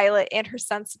between Violet and her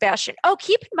son, Sebastian? Oh,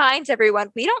 keep in mind, everyone,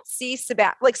 we don't see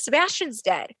Sebastian's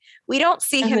dead. We don't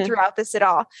see him throughout this at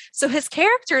all. So his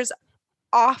character's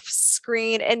off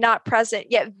screen and not present,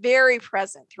 yet very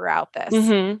present throughout this.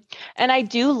 And I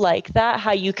do like that,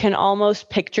 how you can almost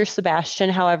picture Sebastian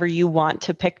however you want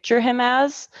to picture him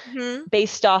as,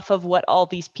 based off of what all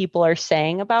these people are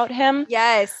saying about him.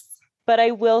 Yes. But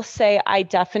I will say I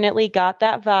definitely got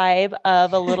that vibe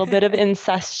of a little bit of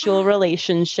incestual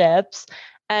relationships.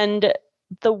 And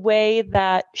the way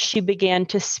that she began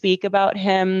to speak about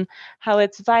him, how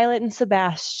it's Violet and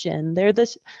Sebastian. They're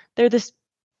this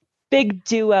big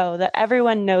duo that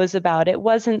everyone knows about. It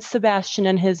wasn't Sebastian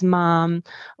and his mom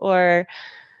or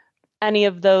any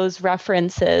of those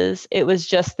references. It was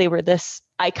just they were this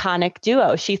iconic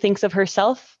duo. She thinks of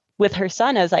herself with her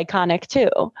son as iconic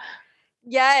too.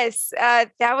 Yes,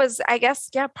 that was, I guess,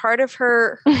 part of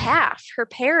her half, her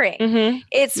pairing.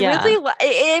 It's really,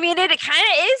 I mean, it kind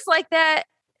of is like that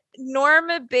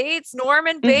Norman Bates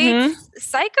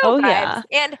Psycho vibes.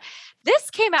 And this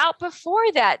came out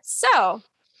before that. So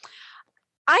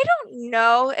I don't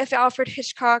know if Alfred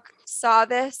Hitchcock saw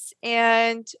this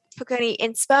and took any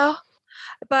inspo,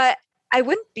 but I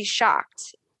wouldn't be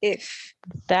shocked if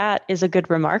that is a good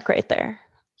remark right there.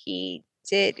 He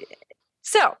did.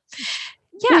 So,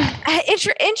 yeah,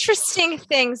 interesting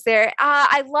things there.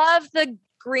 I love the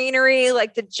greenery,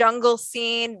 like the jungle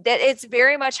scene. That it's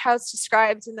very much how it's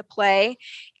described in the play,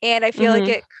 and I feel like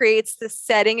it creates the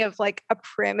setting of like a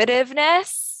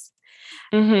primitiveness,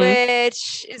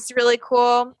 which is really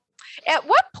cool. At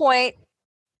what point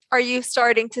are you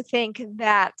starting to think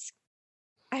that,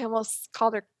 I almost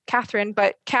called her Catherine,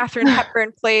 but Katharine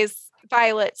Hepburn plays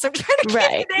Violet, so I'm trying to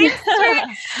get the name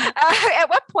straight. At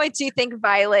what point do you think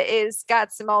Violet is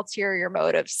got some ulterior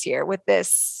motives here with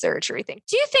this surgery thing?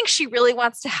 Do you think she really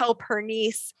wants to help her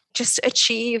niece just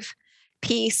achieve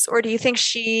peace, or do you think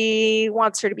she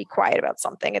wants her to be quiet about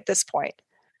something at this point?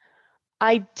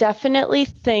 I definitely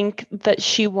think that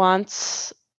she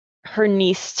wants her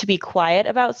niece to be quiet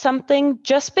about something,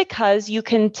 just because you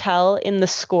can tell in the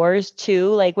scores too,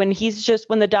 like when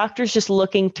the doctor's just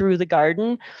looking through the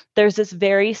garden, there's this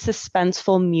very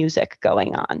suspenseful music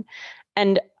going on.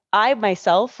 And I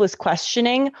myself was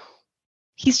questioning,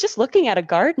 he's just looking at a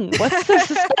garden. What's so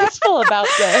suspenseful about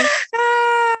this?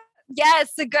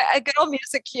 Yes, a good old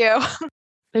music cue.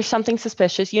 There's something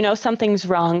suspicious. You know something's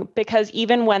wrong, because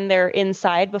even when they're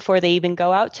inside, before they even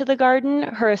go out to the garden,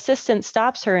 her assistant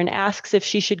stops her and asks if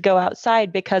she should go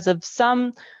outside because of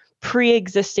some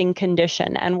pre-existing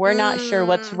condition, and we're not sure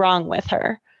what's wrong with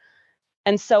her.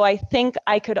 And so I think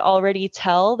I could already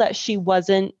tell that she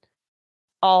wasn't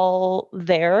all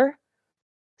there.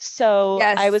 So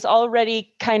I was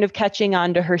already kind of catching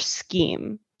on to her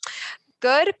scheme.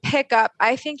 good pickup.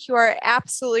 I think you are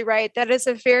absolutely right. That is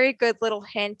a very good little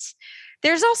hint.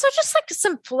 There's also just like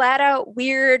some flat out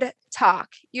weird talk.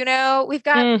 We've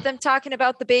got them talking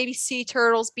about the baby sea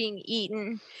turtles being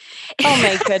eaten. Oh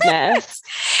my goodness.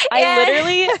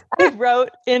 I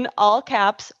wrote in all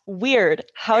caps, weird.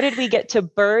 How did we get to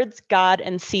birds, God,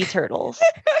 and sea turtles?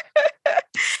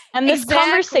 And this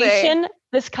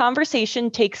conversation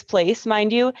takes place,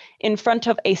 mind you, in front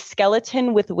of a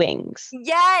skeleton with wings.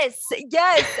 Yes.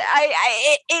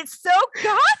 It's so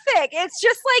gothic. It's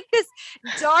just like this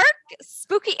dark,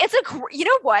 spooky. You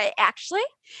know what? Actually,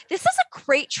 this is a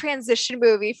great transition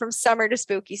movie from summer to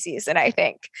spooky season, I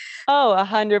think. Oh,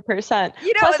 100%.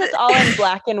 Plus, it's all in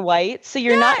black and white, so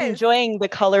you're not enjoying the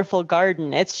colorful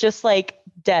garden. It's just like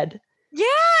dead.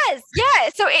 Yes. Yeah.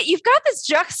 So you've got this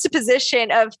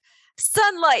juxtaposition of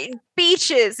sunlight and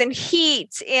beaches and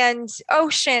heat and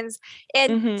oceans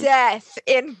and death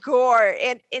and gore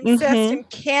and incest and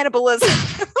cannibalism,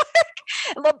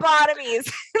 lobotomies.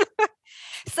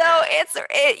 So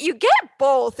you get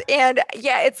both. And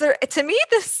yeah, to me,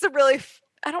 this is a really,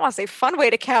 I don't want to say fun way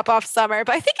to cap off summer,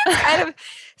 but I think it's kind of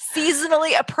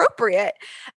seasonally appropriate.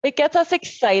 It gets us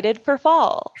excited for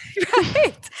fall.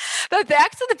 Right. But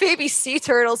back to the baby sea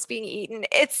turtles being eaten.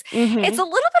 It's a little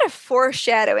bit of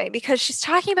foreshadowing because she's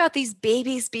talking about these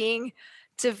babies being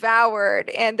devoured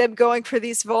and them going for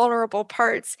these vulnerable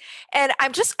parts. And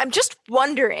I'm just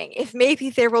wondering if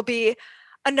maybe there will be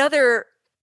another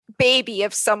baby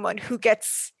of someone who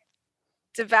gets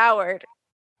devoured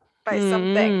by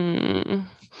something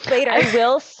later. I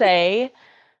will say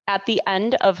at the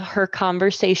end of her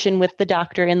conversation with the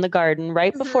doctor in the garden,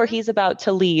 right before he's about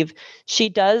to leave, she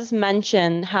does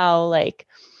mention how, like,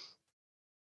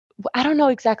 I don't know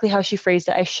exactly how she phrased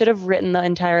it. I should have written the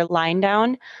entire line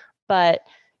down, but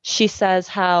she says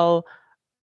how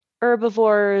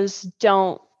herbivores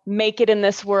don't make it in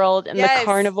this world and the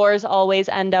carnivores always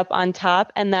end up on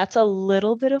top. And that's a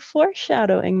little bit of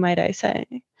foreshadowing, might I say.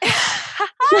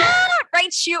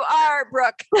 Right, you are,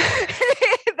 Brooke.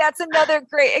 That's another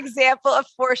great example of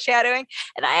foreshadowing.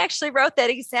 And I actually wrote that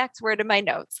exact word in my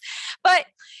notes. But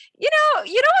you know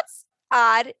what's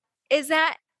odd is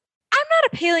that I'm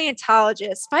not a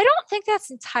paleontologist, but I don't think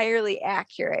that's entirely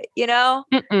accurate,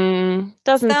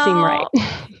 Doesn't seem right.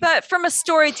 But from a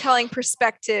storytelling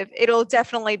perspective, it'll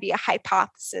definitely be a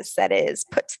hypothesis that is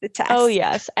put to the test. Oh,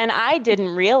 yes. And I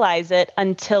didn't realize it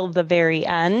until the very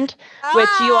end, which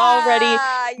you already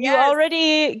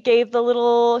gave the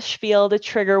little spiel, the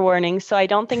trigger warning. So I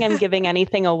don't think I'm giving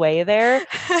anything away there,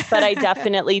 but I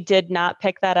definitely did not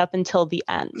pick that up until the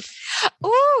end.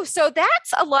 Ooh, so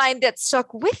that's a line that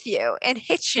stuck with you and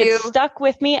hit you. It stuck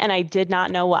with me and I did not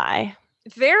know why.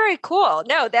 Very cool.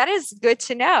 No, that is good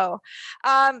to know.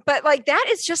 But like that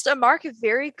is just a mark of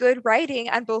very good writing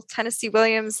on both Tennessee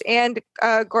Williams and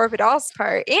Gore Vidal's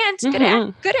part, and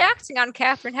good acting on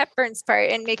Katharine Hepburn's part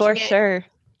and making it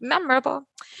memorable.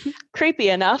 Creepy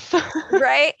enough.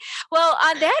 Right. Well,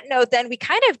 on that note, then we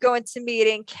kind of go into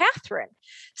meeting Katharine.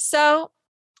 So,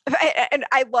 and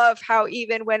I love how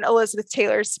even when Elizabeth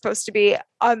Taylor is supposed to be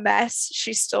a mess,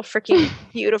 she's still freaking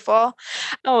beautiful.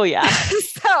 Oh, yeah.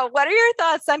 So what are your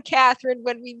thoughts on Katharine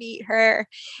when we meet her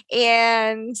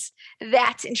and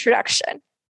that introduction?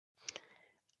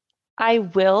 I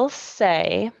will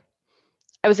say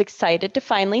I was excited to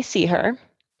finally see her.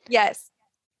 Yes.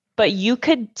 But you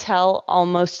could tell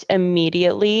almost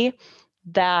immediately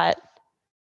that,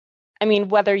 I mean,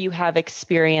 whether you have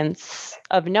experience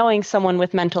of knowing someone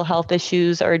with mental health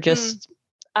issues or just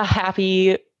a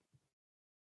happy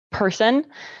person,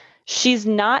 she's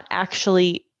not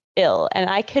actually ill. And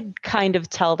I could kind of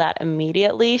tell that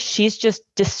immediately. She's just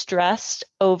distressed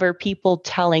over people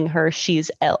telling her she's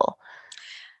ill.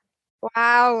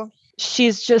 Wow.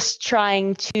 She's just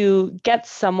trying to get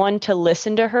someone to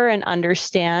listen to her and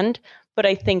understand. But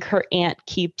I think her aunt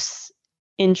keeps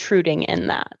intruding in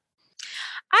that.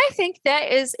 I think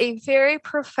that is a very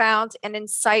profound and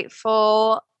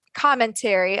insightful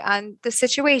commentary on the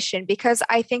situation, because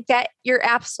I think that you're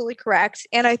absolutely correct.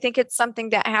 And I think it's something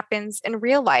that happens in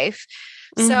real life.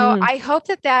 So I hope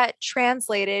that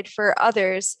translated for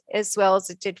others as well as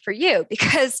it did for you,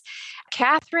 because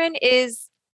Katharine is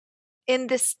in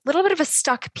this little bit of a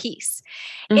stuck piece.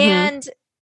 And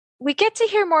we get to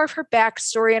hear more of her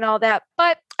backstory and all that.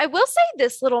 But I will say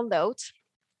this little note.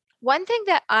 One thing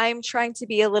that I'm trying to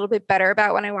be a little bit better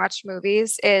about when I watch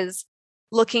movies is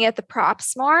looking at the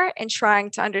props more and trying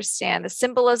to understand the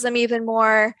symbolism even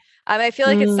more. I feel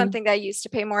like it's something that I used to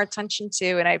pay more attention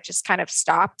to and I've just kind of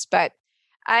stopped. But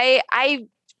I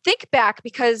think back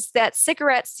because that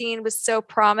cigarette scene was so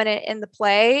prominent in the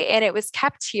play and it was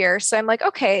kept here. So I'm like,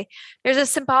 okay, there's a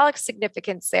symbolic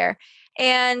significance there.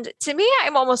 And to me,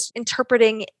 I'm almost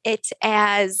interpreting it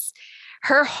as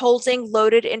her holding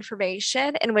loaded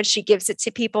information. And when she gives it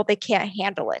to people, they can't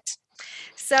handle it.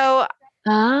 So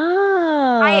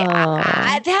that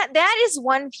is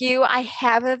one view I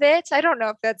have of it. I don't know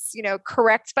if that's,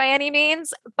 correct by any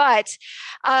means, but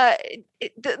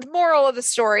the moral of the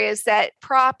story is that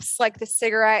props like the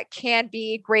cigarette can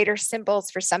be greater symbols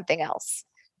for something else.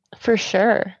 For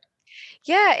sure.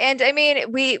 Yeah, and I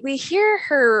mean, we hear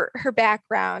her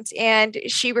background, and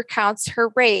she recounts her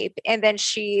rape, and then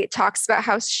she talks about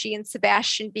how she and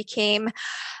Sebastian became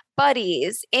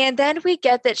buddies, and then we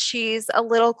get that she's a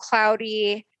little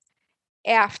cloudy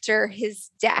after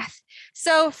his death.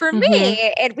 So for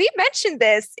me, and we mentioned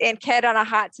this in Kid on a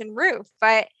Hot Tin Roof,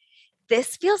 but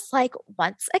this feels like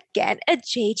once again a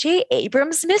J.J.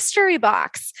 Abrams mystery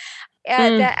box,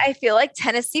 and that I feel like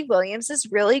Tennessee Williams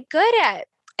is really good at.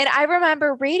 And I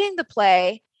remember reading the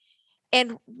play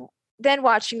and then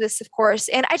watching this, of course,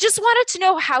 and I just wanted to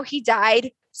know how he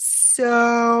died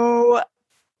so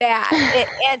bad.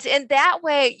 And in that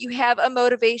way, you have a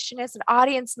motivation as an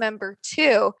audience member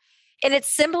too. And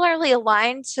it's similarly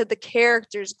aligned to the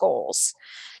character's goals.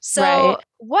 So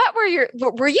what were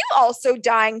you also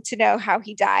dying to know how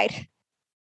he died?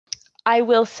 I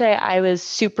will say I was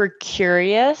super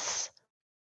curious,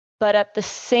 but at the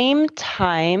same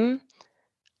time,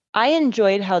 I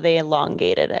enjoyed how they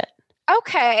elongated it.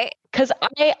 Okay. Because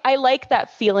I like that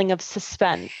feeling of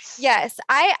suspense. Yes.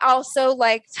 I also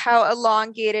liked how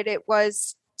elongated it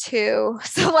was too.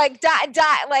 So like dying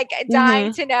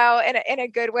to know in a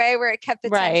good way where it kept the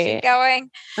tension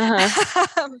going.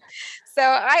 So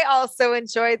I also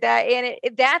enjoyed that. And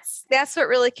that's what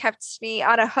really kept me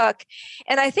on a hook.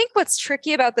 And I think what's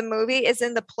tricky about the movie is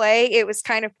in the play, it was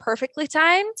kind of perfectly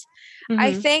timed.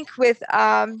 I think with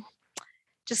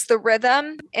just the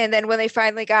rhythm. And then when they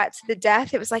finally got to the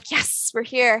death, it was like, yes, we're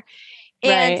here.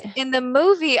 And in the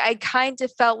movie, I kind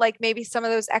of felt like maybe some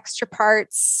of those extra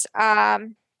parts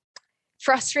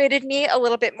frustrated me a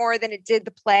little bit more than it did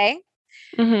the play.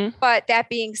 But that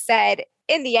being said,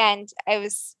 in the end, I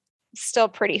was still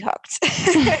pretty hooked.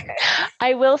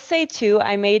 I will say too,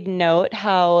 I made note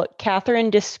how Catherine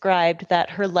described that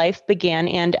her life began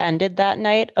and ended that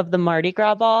night of the Mardi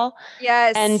Gras ball.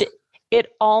 Yes. And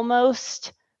it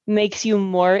almost makes you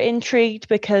more intrigued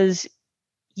because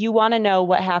you want to know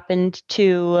what happened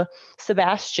to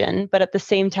Sebastian, but at the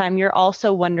same time, you're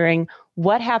also wondering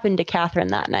what happened to Catherine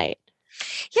that night.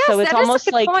 Yes, so it's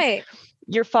almost like point.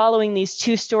 You're following these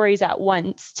two stories at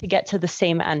once to get to the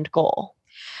same end goal.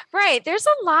 Right. There's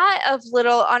a lot of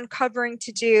little uncovering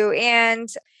to do, and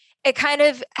it kind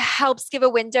of helps give a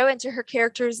window into her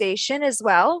characterization as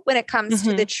well when it comes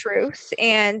to the truth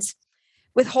and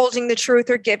withholding the truth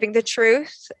or giving the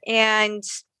truth and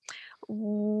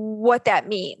what that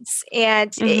means.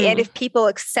 And if people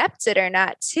accept it or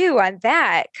not too on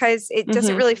that, because it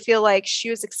doesn't really feel like she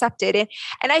was accepted. And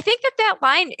I think that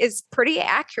line is pretty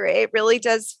accurate. It really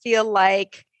does feel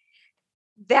like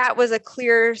that was a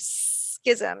clear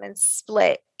schism and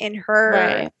split in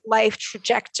her life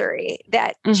trajectory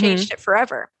that changed it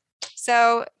forever.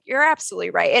 So you're absolutely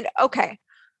right. And okay,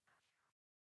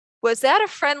 was that a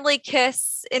friendly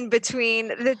kiss in between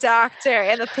the doctor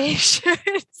and the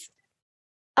patient?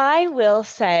 I will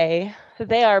say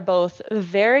they are both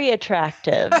very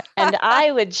attractive and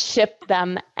I would ship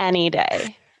them any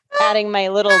day. Adding my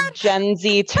little Gen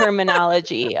Z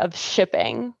terminology of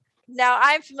shipping. Now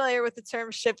I'm familiar with the term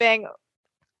shipping.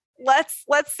 Let's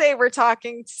say we're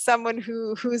talking to someone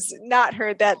who's not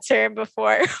heard that term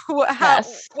before.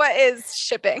 What is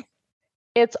shipping?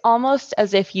 It's almost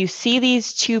as if you see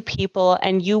these two people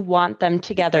and you want them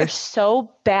together so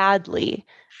badly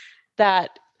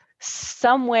that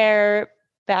somewhere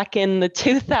back in the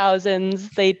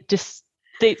 2000s,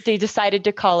 they decided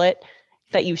to call it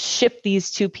that you ship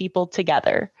these two people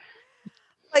together.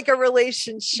 Like a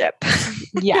relationship.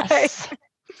 Yes.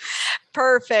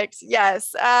 Perfect.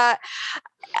 Yes.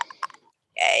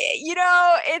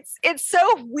 It's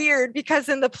so weird because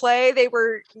in the play they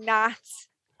were not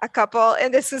a couple,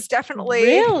 and this is definitely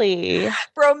really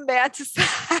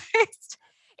romanticized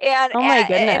and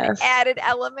an added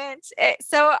element.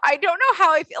 So I don't know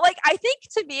how I feel. Like, I think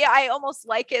to me, I almost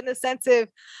like it in the sense of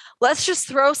let's just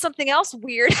throw something else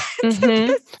weird into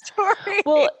this story.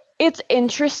 Well, it's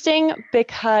interesting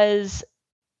because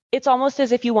it's almost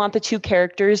as if you want the two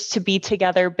characters to be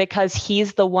together because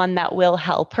he's the one that will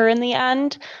help her in the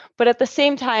end. But at the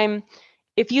same time,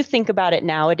 if you think about it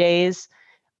nowadays,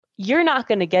 you're not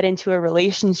going to get into a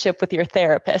relationship with your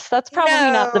therapist. That's probably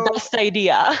not the No. best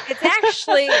idea. It's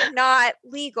actually not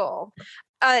legal.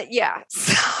 Yeah.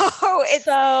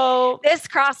 So this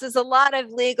crosses a lot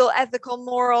of legal, ethical,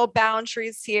 moral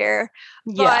boundaries here.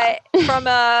 yeah, But from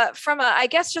a I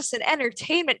guess just an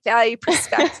entertainment value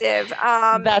perspective,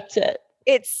 that's it.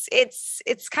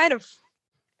 It's kind of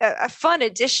a fun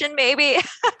addition, maybe.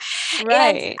 And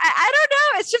Right. I don't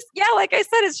know. It's just, yeah, like I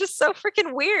said, it's just so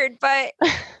freaking weird. But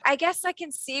I guess I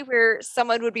can see where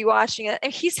someone would be watching it.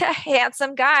 And he's a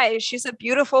handsome guy. She's a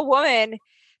beautiful woman.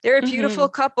 They're a beautiful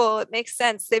couple. It makes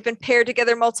sense. They've been paired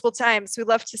together multiple times. We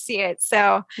love to see it.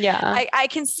 So Yeah. I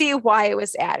can see why it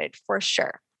was added for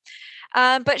sure.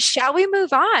 But shall we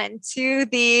move on to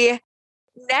the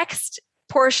next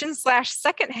portion /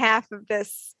 second half of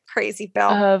this crazy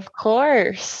film? Of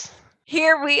course.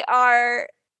 Here we are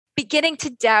beginning to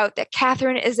doubt that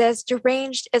Catherine is as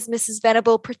deranged as Mrs.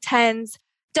 Venable pretends.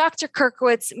 Dr.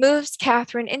 Kirkowitz moves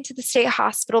Catherine into the state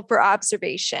hospital for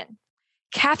observation.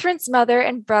 Catherine's mother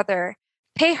and brother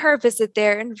pay her a visit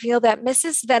there and reveal that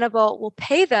Mrs. Venable will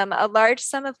pay them a large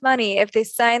sum of money if they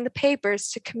sign the papers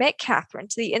to commit Catherine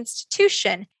to the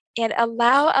institution and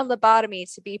allow a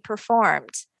lobotomy to be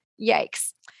performed.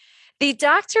 Yikes. The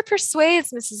doctor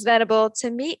persuades Mrs. Venable to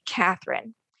meet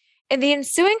Catherine. In the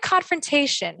ensuing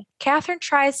confrontation, Catherine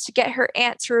tries to get her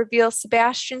aunt to reveal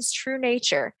Sebastian's true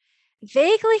nature,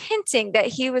 vaguely hinting that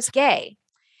he was gay.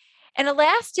 In a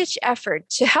last-ditch effort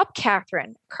to help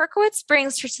Catherine, Kirkowitz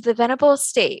brings her to the Venable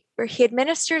estate, where he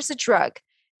administers a drug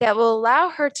that will allow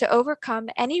her to overcome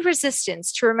any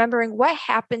resistance to remembering what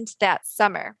happened that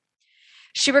summer.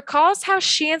 She recalls how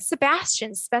she and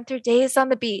Sebastian spent their days on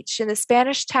the beach in the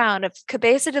Spanish town of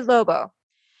Cabeza de Lobo.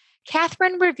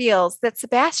 Catherine reveals that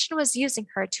Sebastian was using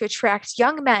her to attract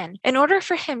young men in order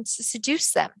for him to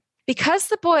seduce them. Because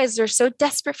the boys are so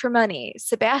desperate for money,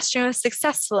 Sebastian was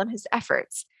successful in his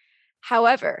efforts.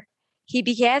 However, he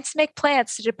began to make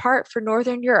plans to depart for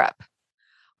Northern Europe.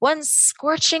 One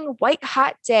scorching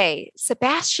white-hot day,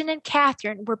 Sebastian and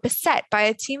Catherine were beset by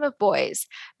a team of boys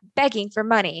begging for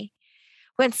money.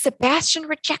 When Sebastian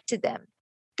rejected them,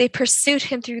 they pursued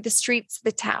him through the streets of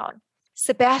the town.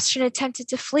 Sebastian attempted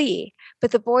to flee, but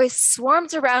the boys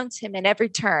swarmed around him in every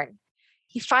turn.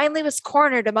 He finally was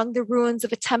cornered among the ruins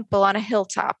of a temple on a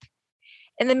hilltop.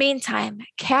 In the meantime,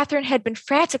 Catherine had been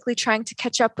frantically trying to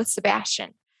catch up with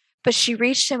Sebastian, but she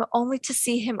reached him only to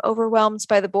see him overwhelmed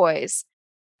by the boys.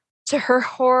 To her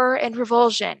horror and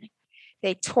revulsion,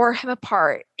 they tore him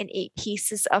apart and ate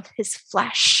pieces of his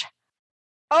flesh.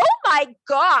 Oh my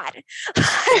God!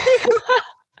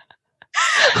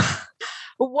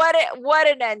 What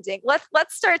an ending. Let's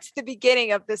start to the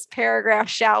beginning of this paragraph,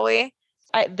 shall we?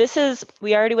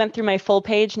 We already went through my full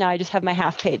page. Now I just have my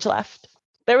half page left.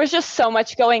 There was just so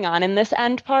much going on in this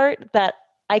end part that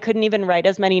I couldn't even write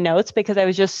as many notes because I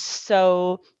was just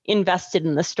so invested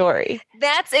in the story.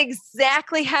 That's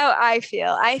exactly how I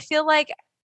feel. I feel like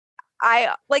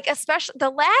especially the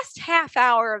last half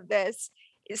hour of this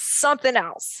is something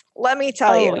else. Let me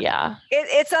tell you. Oh, yeah.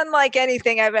 It's unlike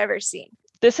anything I've ever seen.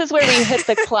 This is where we hit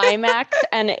the climax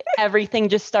and everything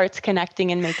just starts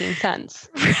connecting and making sense.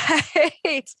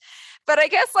 Right. But I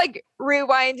guess like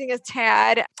rewinding a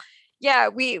tad, yeah,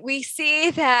 we see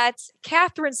that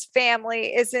Catherine's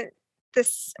family isn't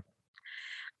this,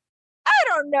 I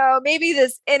don't know, maybe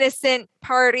this innocent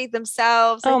party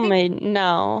themselves.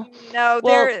 No. No,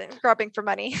 they're grubbing for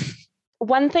money.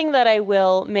 One thing that I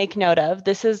will make note of,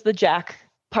 this is the Jack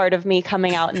part of me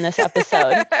coming out in this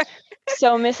episode.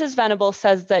 So Mrs. Venable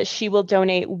says that she will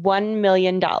donate $1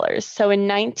 million. So in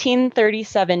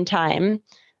 1937 time,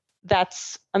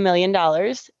 that's $1 million.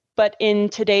 But in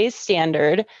today's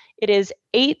standard, it is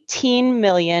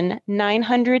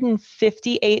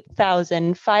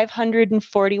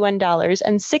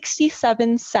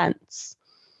 $18,958,541.67.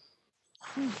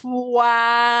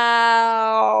 Wow.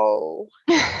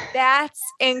 That's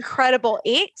incredible.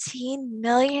 $18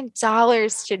 million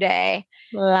today.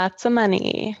 Lots of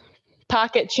money.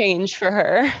 Pocket change for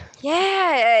her.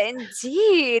 Yeah,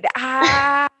 indeed.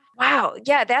 Wow.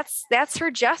 Yeah, that's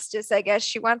her justice, I guess.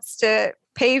 She wants to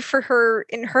pay for her,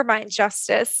 in her mind,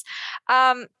 justice.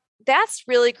 That's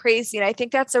really crazy. And I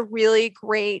think that's a really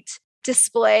great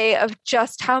display of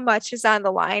just how much is on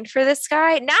the line for this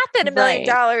guy. Not that $1 million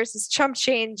is chump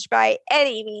change by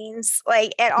any means,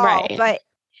 like at all. Right.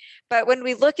 But when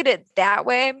we look at it that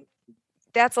way,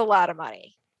 that's a lot of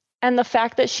money. And the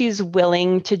fact that she's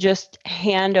willing to just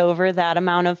hand over that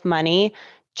amount of money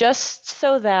just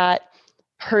so that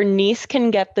her niece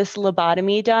can get this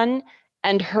lobotomy done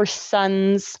and her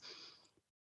son's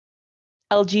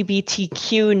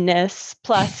LGBTQ-ness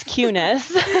plus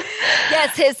Q-ness.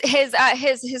 Yes,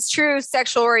 his true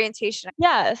sexual orientation.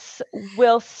 Yes,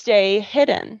 will stay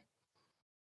hidden.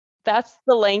 That's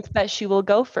the length that she will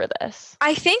go for this.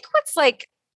 I think what's like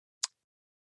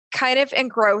kind of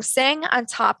engrossing on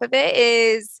top of it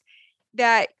is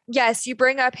that, yes, you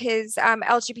bring up his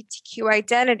LGBTQ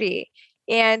identity,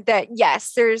 and that,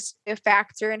 yes, there's a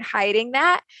factor in hiding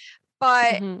that.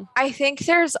 But I think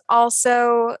there's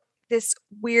also this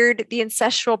weird, the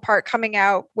incestual part coming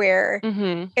out where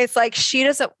it's like she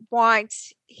doesn't want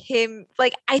him,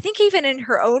 like, I think even in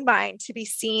her own mind, to be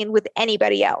seen with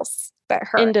anybody else but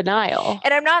her. In denial.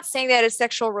 And I'm not saying that a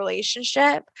sexual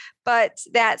relationship, but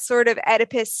that sort of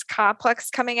Oedipus complex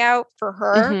coming out for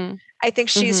her. I think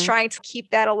she's trying to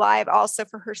keep that alive also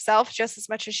for herself, just as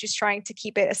much as she's trying to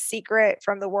keep it a secret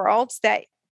from the world, that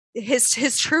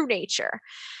his true nature.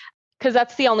 Because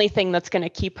that's the only thing that's going to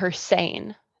keep her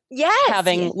sane. Yes.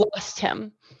 Having lost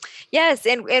him. Yes.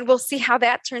 And we'll see how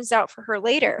that turns out for her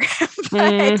later.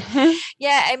 But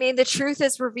yeah, I mean, the truth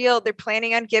is revealed. They're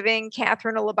planning on giving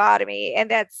Catherine a lobotomy, and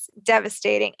that's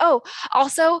devastating. Oh,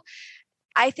 also,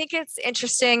 I think it's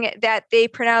interesting that they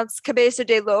pronounce Cabeza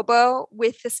de Lobo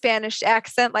with the Spanish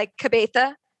accent, like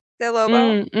Cabeza de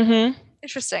Lobo.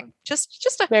 Interesting. Just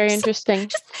interesting.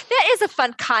 That is a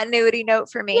fun continuity note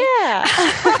for me. Yeah.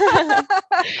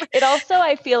 It also,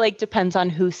 I feel like, depends on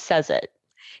who says it.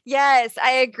 Yes, I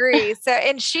agree. So,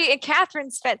 and Catherine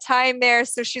spent time there,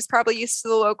 so she's probably used to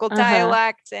the local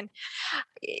dialect. And,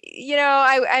 you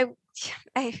know,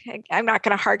 I'm not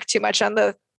going to hark too much on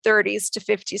the 30s to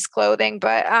 50s clothing,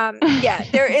 but yeah,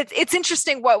 it's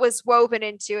interesting what was woven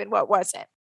into and what wasn't.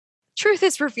 Truth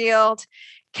is revealed.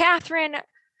 Catherine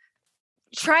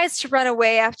tries to run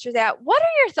away after that. What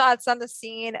are your thoughts on the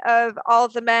scene of all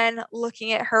the men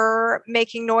looking at her,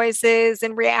 making noises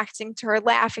and reacting to her,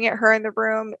 laughing at her in the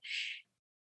room?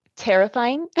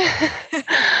 Terrifying.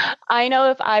 I know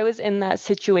if I was in that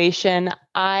situation,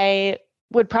 I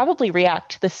would probably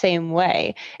react the same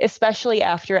way, especially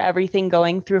after everything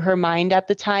going through her mind at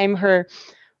the time. Her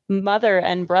mother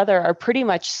and brother are pretty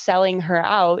much selling her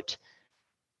out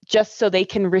just so they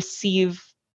can receive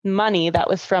money that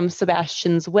was from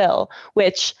Sebastian's will,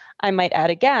 which I might add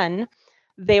again,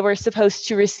 they were supposed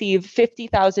to receive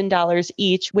 $50,000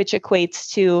 each, which equates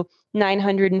to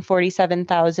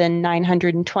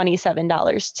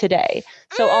 $947,927 today.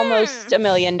 So almost $1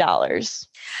 million.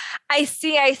 I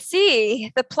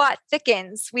see. The plot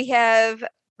thickens. We have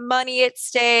money at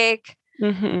stake,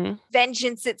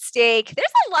 vengeance at stake.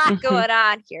 There's a lot going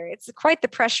on here. It's quite the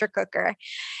pressure cooker.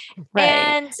 Right.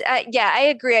 And yeah, I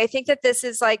agree. I think that this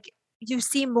is like, you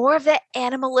see more of the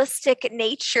animalistic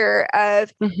nature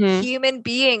of human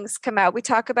beings come out. We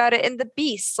talk about it in The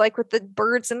Beast, like with the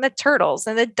birds and the turtles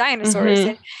and the dinosaurs.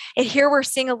 And here we're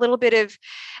seeing a little bit of,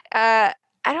 I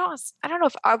don't know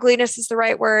if ugliness is the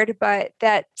right word, but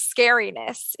that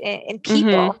scariness in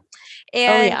people.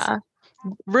 And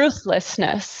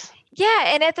ruthlessness. Yeah.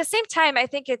 And at the same time, I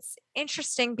think it's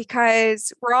interesting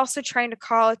because we're also trying to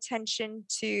call attention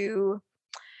to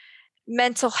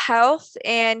mental health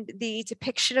and the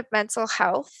depiction of mental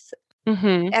health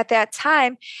at that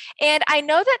time. And I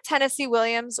know that Tennessee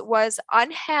Williams was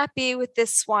unhappy with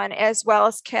this one, as well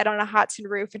as Cat on a Hot Tin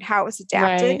Roof and how it was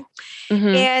adapted.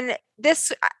 And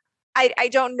this, I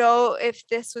don't know if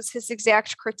this was his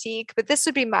exact critique, but this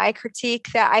would be my critique,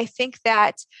 that I think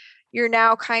that you're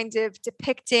now kind of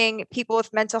depicting people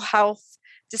with mental health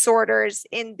disorders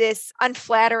in this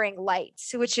unflattering light,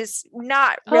 which is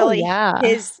not really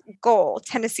his goal,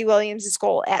 Tennessee Williams'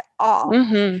 goal at all.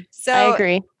 So I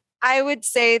agree. I would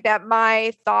say that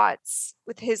my thoughts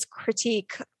with his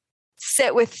critique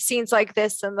sit with scenes like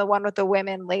this and the one with the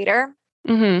women later.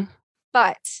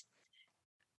 But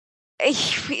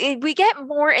we get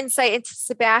more insight into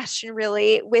Sebastian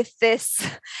really with this,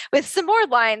 with some more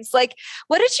lines. Like,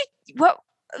 what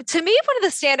to me, one of the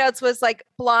standouts was like,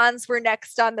 blondes were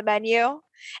next on the menu.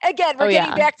 Again, we're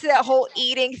getting back to that whole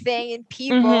eating thing and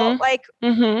people like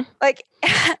I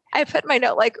put in my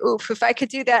note, like, oof, if I could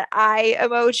do that eye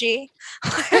emoji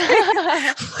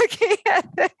looking at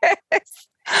this.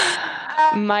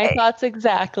 My thoughts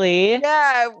exactly.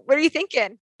 Yeah. What are you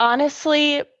thinking?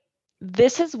 Honestly,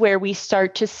 this is where we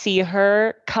start to see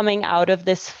her coming out of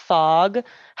this fog.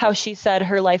 How she said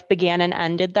her life began and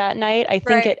ended that night. I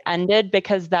think it ended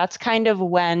because that's kind of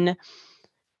when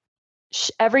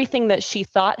everything that she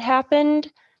thought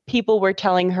happened, people were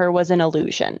telling her was an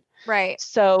illusion. Right.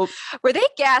 So were they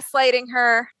gaslighting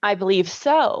her? I believe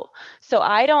so. So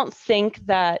I don't think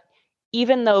that,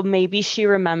 even though maybe she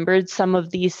remembered some of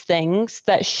these things,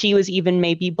 that she was even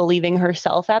maybe believing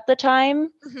herself at the time.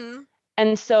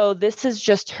 And so this is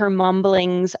just her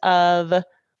mumblings of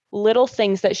little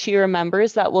things that she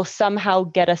remembers that will somehow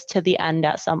get us to the end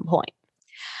at some point.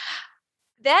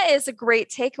 That is a great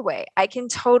takeaway. I can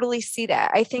totally see that.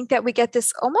 I think that we get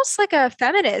this almost like a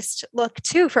feminist look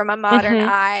too from a modern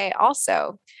eye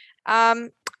also. And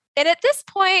at this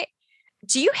point,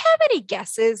 do you have any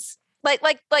guesses? Like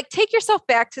take yourself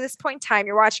back to this point in time.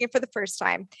 You're watching it for the first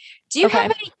time. Do you have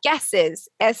any guesses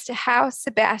as to how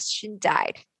Sebastian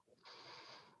died?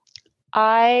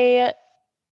 I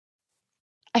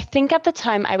think at the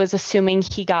time I was assuming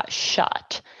he got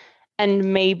shot.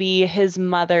 And maybe his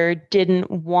mother didn't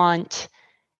want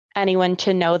anyone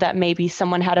to know that maybe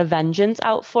someone had a vengeance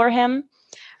out for him.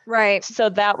 Right. So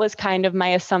that was kind of my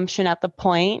assumption at that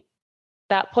point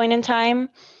in time.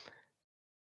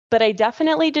 But I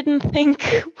definitely didn't think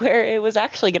where it was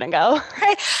actually going to go.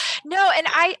 Right. No, and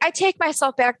I take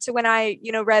myself back to when I,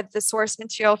 read the source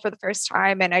material for the first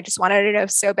time, and I just wanted to know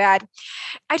so bad.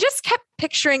 I just kept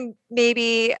picturing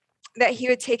maybe that he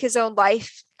would take his own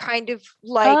life, kind of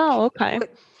like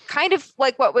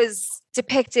what was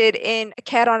depicted in A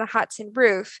Cat on a Hot Tin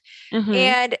Roof.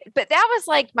 But that was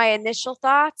like my initial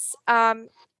thoughts. And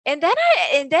then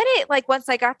it like, once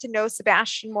I got to know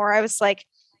Sebastian more, I was like,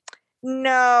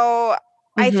 no,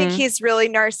 I think he's really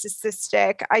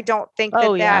narcissistic. I don't think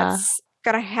that's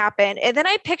going to happen. And then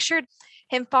I pictured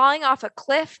him falling off a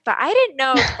cliff, but I didn't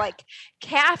know if like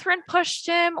Catherine pushed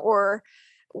him or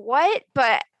what,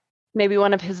 but maybe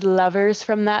one of his lovers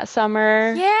from that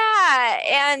summer.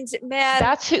 Yeah. And man,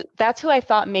 that's who I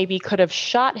thought maybe could have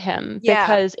shot him. Yeah.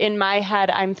 Because in my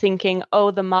head, I'm thinking, oh,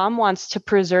 the mom wants to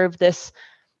preserve this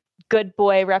good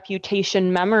boy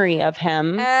reputation memory of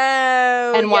him.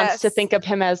 And wants to think of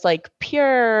him as like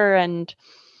pure. And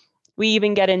we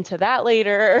even get into that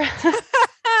later.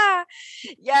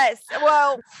 Yes.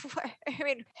 Well, I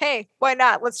mean, hey, why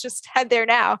not? Let's just head there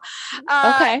now.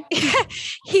 Okay.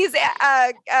 He's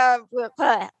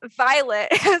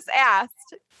Violet has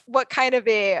asked what kind of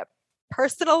a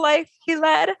personal life he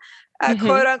led,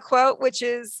 quote unquote, which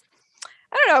is,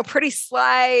 I don't know, pretty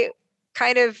sly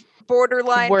kind of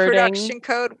borderline production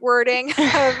code wording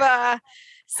of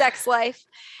sex life.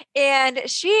 And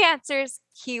she answers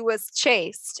he was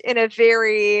chaste in a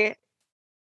very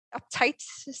uptight,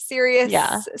 serious,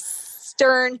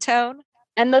 stern tone.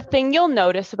 And the thing you'll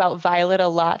notice about Violet a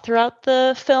lot throughout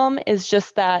the film is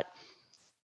just that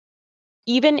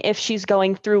even if she's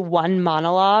going through one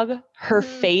monologue, her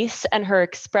face and her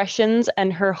expressions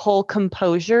and her whole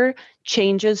composure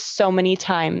changes so many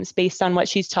times based on what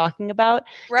she's talking about.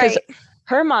 Right.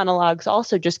 Her monologues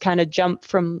also just kind of jump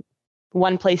from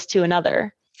one place to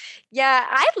another. Yeah,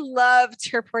 I loved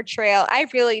her portrayal. I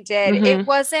really did. It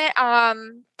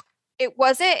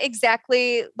wasn't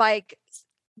exactly like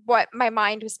what my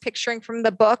mind was picturing from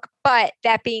the book, but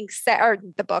that being said, or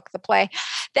the play,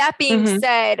 that being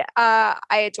said, I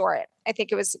adore it. I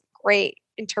think it was great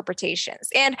interpretations.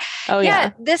 And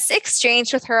this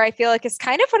exchange with her, I feel like is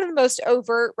kind of one of the most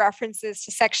overt references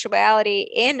to sexuality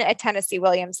in a Tennessee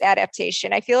Williams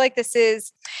adaptation. I feel like this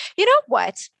is, you know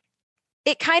what?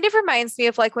 It kind of reminds me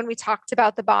of like when we talked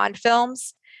about the Bond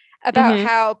films, about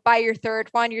how by your third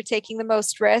one, you're taking the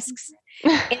most risks.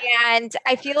 And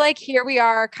I feel like here we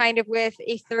are kind of with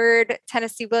a third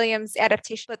Tennessee Williams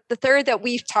adaptation, but the third that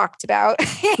we've talked about.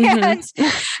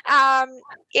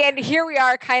 And here we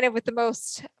are kind of with the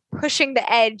most pushing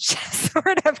the edge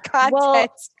sort of content. Well,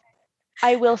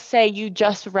 I will say you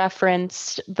just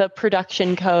referenced the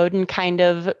production code and kind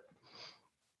of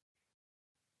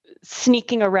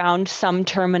sneaking around some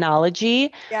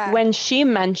terminology. Yeah. When she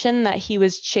mentioned that he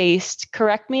was chaste,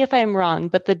 correct me if I'm wrong,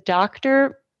 but the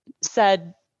doctor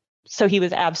said, so he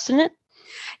was abstinent?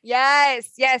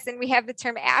 Yes. And we have the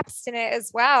term abstinent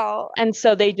as well. And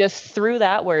so they just threw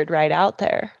that word right out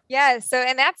there. Yeah. So,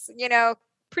 and that's,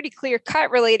 pretty clear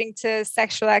cut relating to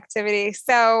sexual activity.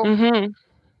 So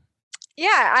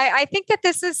I think that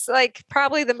this is like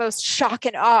probably the most shock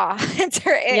and awe in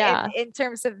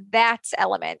terms of that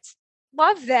element.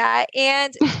 Love that.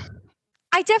 And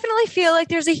I definitely feel like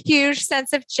there's a huge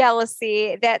sense of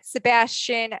jealousy that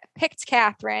Sebastian picked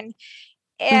Catherine.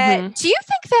 And do you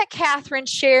think that Catherine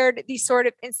shared the sort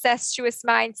of incestuous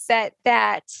mindset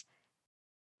that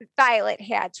Violet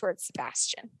had towards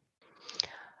Sebastian?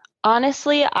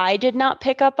 Honestly, I did not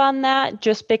pick up on that,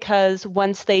 just because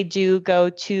once they do go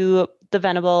to the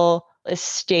Venable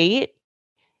estate,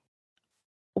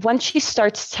 once she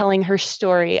starts telling her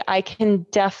story, I can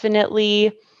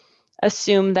definitely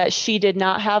assume that she did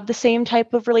not have the same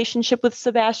type of relationship with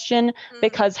Sebastian,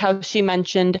 because how she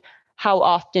mentioned how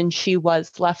often she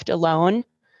was left alone.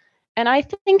 And I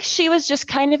think she was just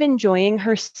kind of enjoying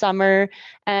her summer.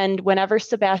 And whenever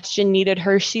Sebastian needed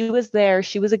her, she was there.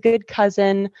 She was a good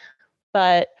cousin,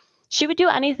 but she would do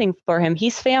anything for him.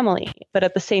 He's family. But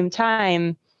at the same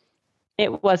time,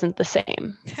 it wasn't the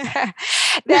same. I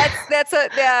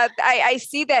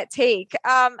see that take.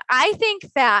 I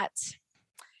think that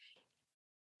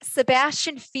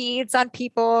Sebastian feeds on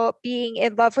people being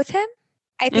in love with him.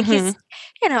 I think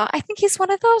I think he's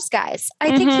one of those guys.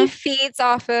 I think he feeds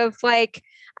off of like,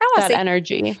 I don't want to say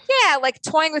energy. Yeah. Like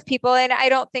toying with people. And I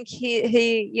don't think he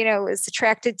is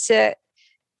attracted to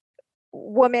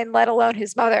women, let alone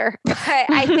his mother. But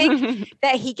I think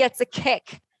that he gets a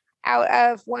kick out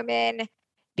of women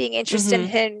being interested in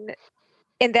him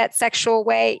in that sexual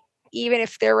way, even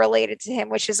if they're related to him,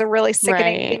 which is a really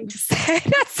sickening thing to say.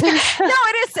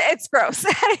 It's gross.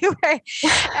 Anyway.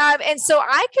 And so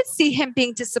I could see him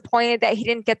being disappointed that he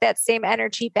didn't get that same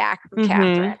energy back from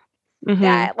Catherine.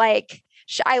 That like,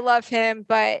 I love him,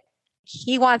 but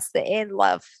he wants the in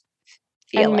love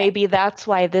feeling. And maybe that's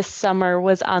why this summer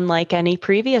was unlike any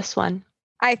previous one.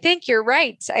 I think you're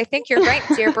right.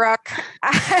 Dear Brooke.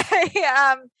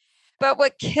 But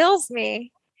what kills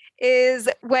me is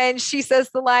when she says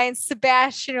the line,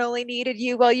 Sebastian only needed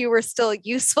you while you were still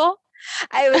useful.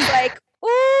 I was like,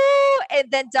 ooh.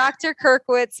 And then Dr.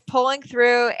 Kirkwitz pulling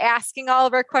through, asking all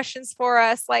of our questions for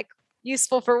us, like,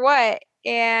 useful for what?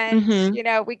 And,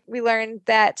 we learned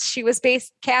that she was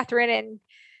Catherine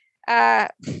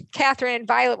and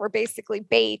Violet were basically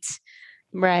bait.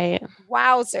 Right.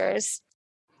 Wowzers.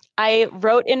 I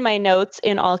wrote in my notes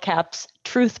in all caps,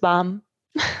 truth bomb.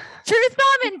 Truth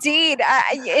bomb, indeed.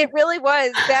 It really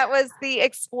was. That was the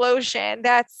explosion.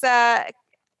 That's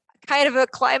kind of a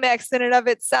climax in and of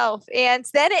itself. And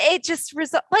then it just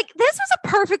this was a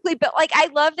perfectly built. Like, I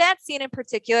love that scene in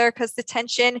particular because the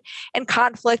tension and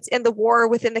conflict and the war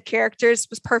within the characters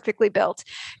was perfectly built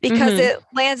because it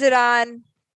landed on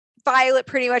Violet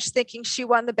pretty much thinking she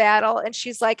won the battle, and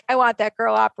she's like, "I want that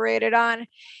girl operated on."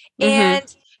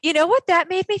 And you know what that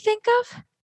made me think of?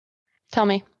 Tell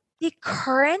me. The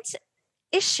current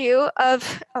issue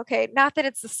of, not that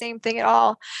it's the same thing at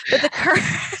all, but the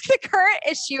current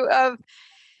issue of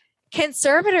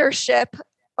conservatorship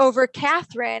over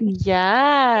Catherine.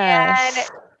 Yes. And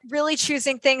really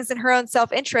choosing things in her own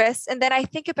self-interest. And then I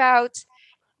think about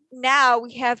now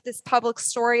we have this public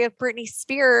story of Britney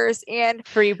Spears and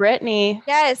Free Britney.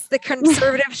 Yes. The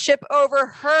conservatorship over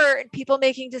her and people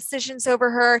making decisions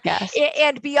over her. Yes.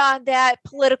 And beyond that,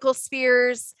 political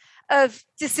spheres of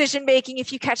decision making,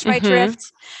 if you catch my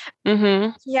drift.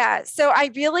 Yeah. So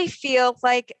I really feel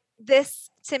like this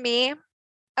to me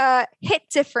hit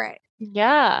different.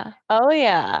 Yeah. Oh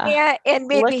yeah. Yeah. And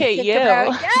made me think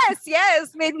about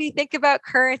made me think about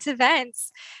current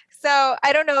events. So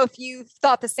I don't know if you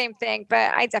thought the same thing,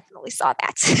 but I definitely saw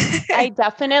that. I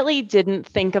definitely didn't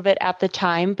think of it at the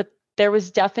time, but there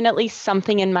was definitely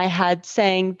something in my head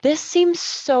saying, this seems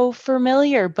so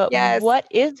familiar, but what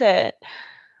is it?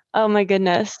 Oh my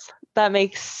goodness. That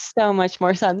makes so much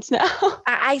more sense now.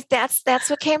 That's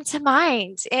what came to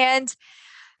mind. And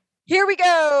here we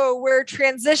go. We're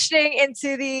transitioning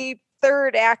into the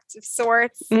third act of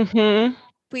sorts.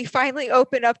 We finally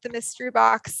open up the mystery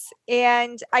box,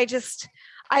 and I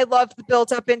love the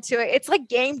build up into it. It's like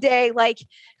game day. Like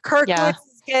Kirkwitz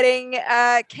is getting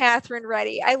Catherine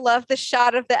ready. I love the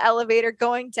shot of the elevator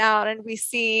going down, and we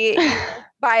see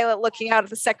Violet looking out at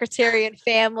the secretary and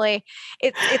family.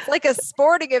 It's like a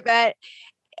sporting event.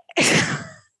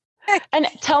 And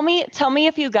tell me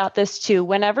if you got this too.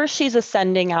 Whenever she's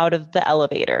ascending out of the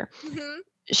elevator,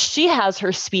 she has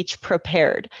her speech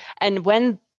prepared. And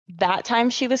when that time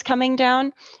she was coming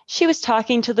down, she was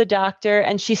talking to the doctor,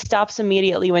 and she stops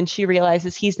immediately when she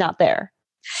realizes he's not there.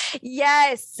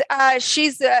 Yes.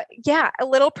 She's a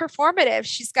little performative.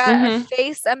 She's got a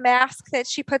face, a mask that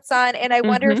she puts on. And I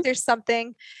wonder if there's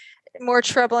something more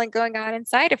troubling going on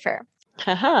inside of her.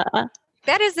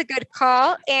 That is a good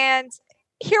call. And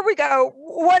here we go.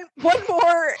 One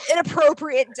more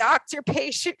inappropriate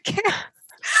doctor-patient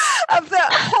of the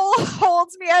whole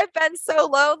holds me. I've been so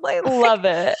lonely. Love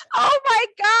it. Oh my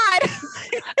God.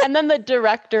 And then the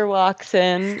director walks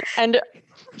in, and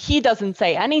he doesn't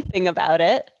say anything about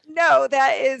it. No,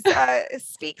 that is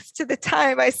speaks to the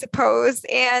time, I suppose.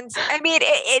 And I mean,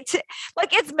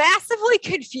 it's massively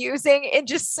confusing and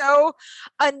just so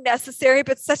unnecessary,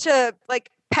 but such a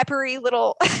peppery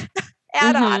little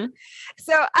add-on.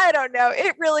 So I don't know.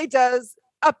 It really does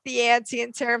up the ante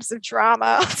in terms of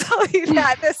drama. I'll tell you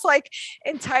that. This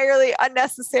entirely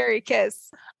unnecessary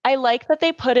kiss. I like that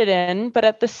they put it in, but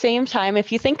at the same time,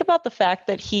 if you think about the fact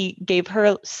that he gave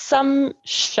her some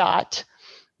shot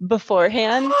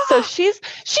beforehand. So she's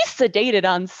sedated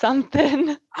on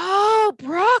something. Oh,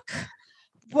 Brooke,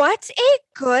 what a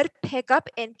good pickup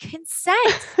in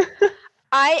consent.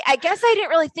 I guess I didn't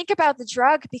really think about the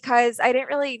drug because I didn't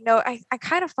really know. I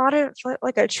kind of thought it was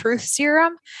like a truth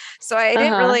serum. So I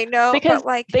didn't really know. Because but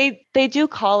like they do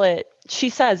call it, she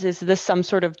says, is this some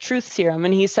sort of truth serum?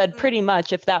 And he said pretty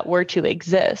much if that were to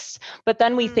exist. But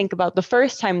then we think about the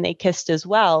first time they kissed as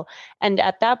well. And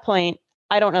at that point,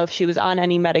 I don't know if she was on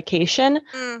any medication,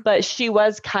 but she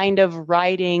was kind of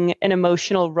riding an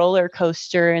emotional roller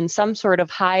coaster and some sort of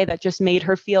high that just made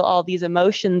her feel all these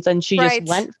emotions, and she just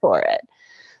went for it.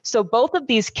 So both of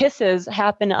these kisses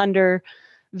happen under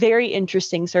very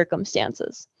interesting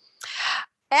circumstances.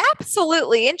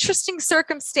 Absolutely. Interesting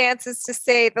circumstances, to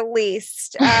say the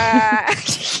least. So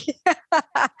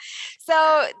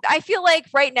I feel like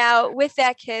right now with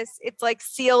that kiss, it's like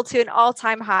sealed to an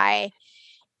all-time high.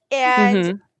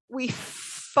 And we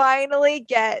finally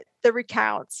get the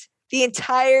recount, the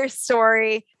entire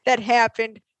story that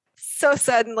happened so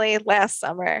suddenly last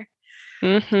summer.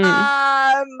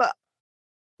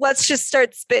 Let's just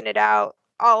start spitting it out.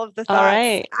 All of the thoughts. All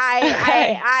right.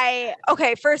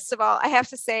 Okay. First of all, I have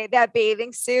to say that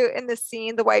bathing suit in the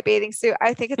scene, the white bathing suit,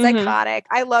 I think it's iconic.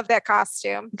 I love that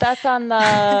costume. That's on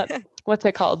the, what's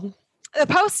it called? The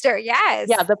poster. Yes.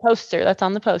 Yeah. The poster. That's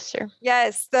on the poster.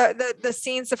 Yes. The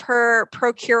scenes of her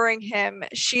procuring him.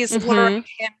 She's luring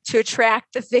him to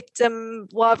attract the victim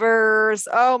lovers.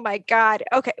 Oh my God.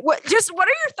 Okay. What are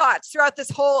your thoughts throughout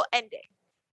this whole ending?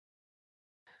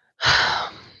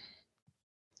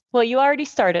 Well, you already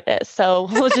started it, so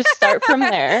we'll just start from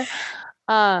there.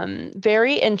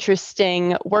 Very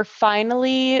interesting. We're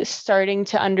finally starting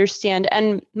to understand,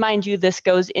 and mind you, this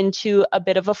goes into a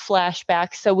bit of a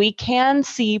flashback, so we can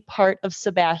see part of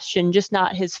Sebastian, just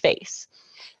not his face.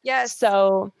 Yes.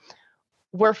 So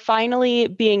we're finally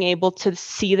being able to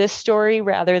see this story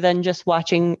rather than just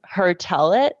watching her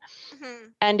tell it.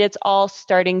 And it's all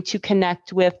starting to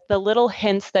connect with the little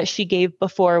hints that she gave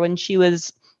before when she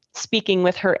was speaking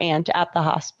with her aunt at the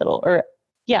hospital,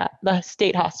 the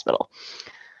state hospital.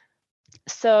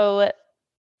 So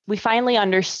we finally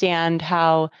understand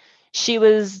how she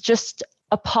was just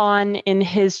a pawn in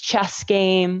his chess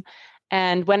game.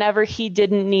 And whenever he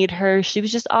didn't need her, she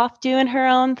was just off doing her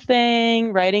own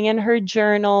thing, writing in her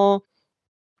journal.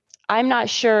 I'm not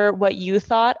sure what you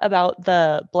thought about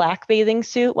the black bathing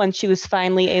suit when she was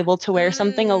finally able to wear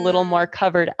something a little more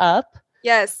covered up.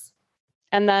 Yes.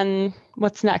 And then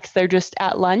what's next? They're just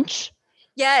at lunch.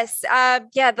 Yes.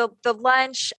 The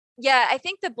lunch. Yeah, I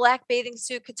think the black bathing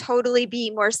suit could totally be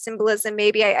more symbolism.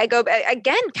 Maybe I go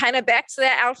again, kind of back to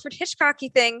that Alfred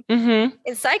Hitchcocky thing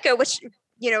in Psycho, which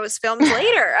was filmed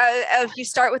later. You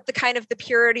start with the kind of the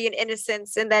purity and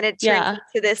innocence, and then it turns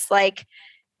into this like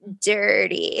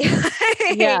dirty,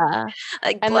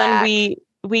 like and black. Then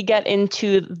we get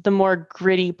into the more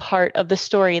gritty part of the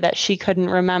story that she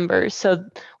couldn't remember. So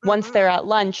once they're at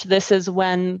lunch, this is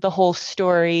when the whole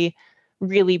story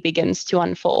really begins to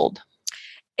unfold.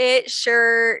 It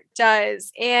sure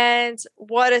does. And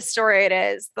what a story it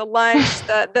is. The lunch,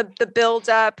 the build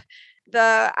up,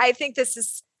 I think this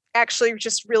is actually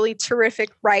just really terrific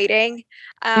writing.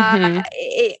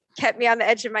 It kept me on the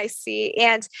edge of my seat.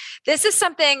 And this is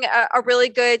something, a really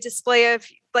good display of,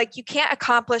 like, you can't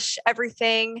accomplish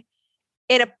everything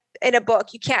in a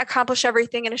book. You can't accomplish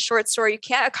everything in a short story. You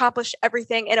can't accomplish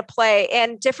everything in a play.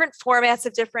 And different formats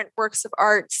of different works of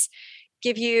arts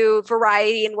give you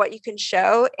variety in what you can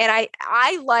show. And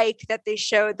I like that they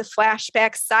showed the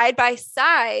flashbacks side by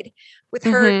side with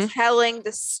her telling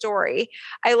the story.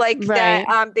 I like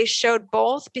that they showed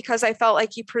both, because I felt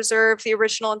like you preserved the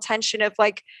original intention of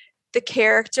like the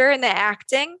character and the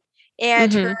acting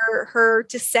and her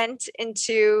descent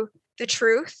into the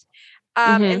truth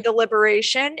and the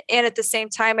liberation. And at the same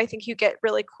time, I think you get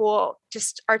really cool,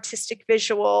 just artistic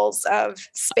visuals of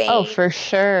Spain. Oh, for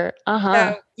sure.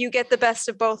 So you get the best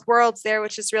of both worlds there,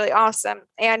 which is really awesome.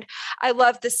 And I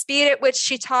love the speed at which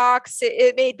she talks.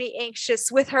 It made me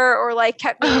anxious with her, or like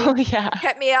kept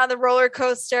me on the roller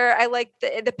coaster. I like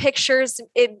the pictures.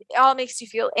 It all makes you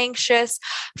feel anxious.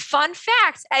 Fun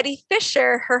fact, Eddie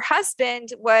Fisher, her husband,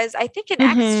 was, I think, an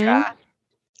extra.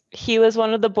 He was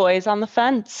one of the boys on the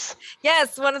fence.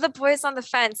 Yes, one of the boys on the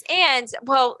fence. And,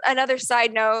 well, another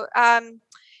side note,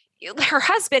 her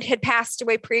husband had passed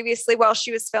away previously while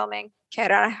she was filming Cat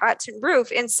on a Hot Tin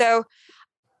Roof. And so,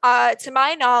 to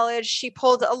my knowledge, she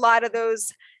pulled a lot of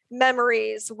those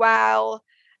memories while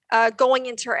going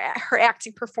into her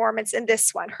acting performance in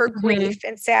this one, her grief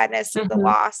and sadness and the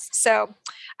loss. So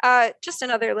just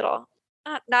another little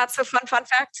Not so fun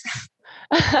fact.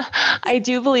 I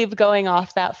do believe, going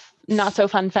off that not so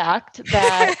fun fact,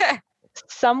 that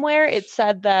somewhere it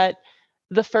said that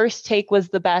the first take was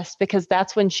the best because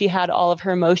that's when she had all of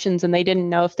her emotions and they didn't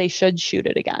know if they should shoot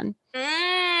it again.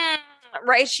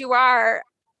 Right, you are.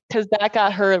 Because that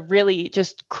got her really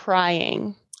just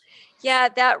crying. Yeah,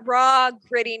 that raw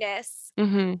grittiness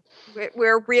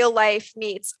where real life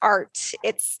meets art.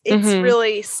 It's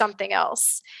really something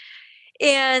else.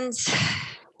 And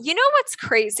you know what's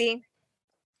crazy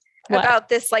about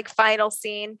this like final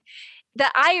scene?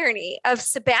 The irony of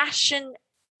Sebastian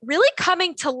really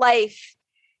coming to life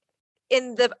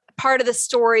in the part of the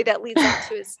story that leads up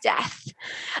to his death.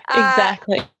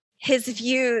 Exactly. His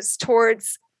views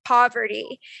towards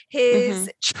poverty, his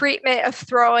treatment of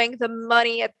throwing the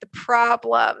money at the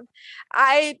problem.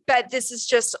 I bet this is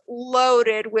just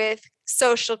loaded with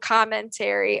social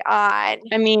commentary on.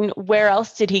 I mean, where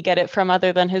else did he get it from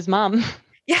other than his mom?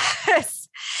 Yes.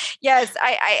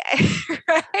 I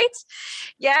right.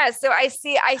 Yeah. So I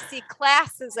see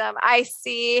classism. I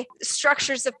see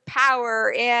structures of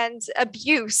power and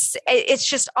abuse. It's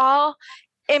just all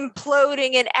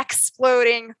imploding and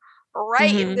exploding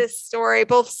right in this story,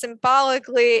 both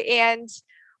symbolically and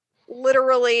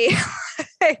literally.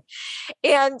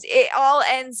 And it all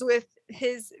ends with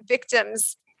his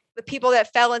victims, the people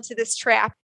that fell into this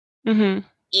trap,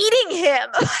 eating him.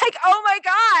 Like, oh my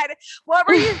God, what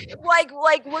were you like,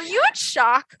 were you in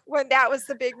shock when that was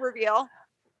the big reveal?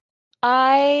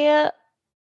 I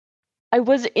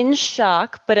was in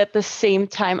shock, but at the same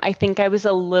time, I think I was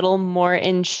a little more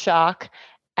in shock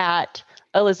at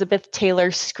Elizabeth Taylor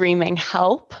screaming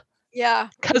help. Yeah.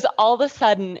 Because all of a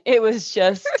sudden it was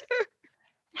just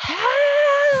help.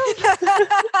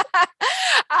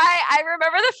 I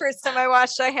remember the first time I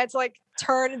watched it, I had to like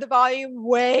turn the volume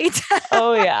way down.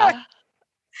 Oh yeah.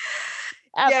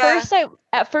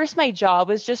 At first my jaw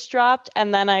was just dropped,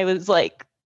 and then I was like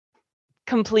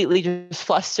completely just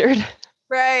flustered.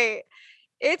 Right.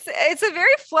 It's a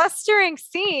very flustering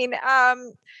scene.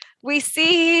 We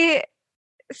see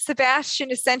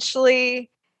Sebastian essentially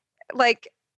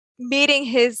like meeting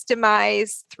his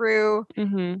demise through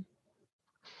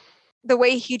the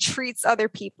way he treats other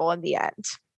people in the end.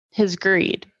 His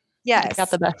greed. Yes.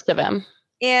 Got the best of him.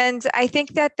 And I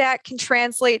think that can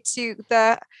translate to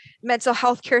the mental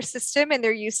health care system and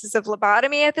their uses of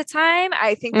lobotomy at the time.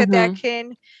 I think that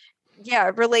can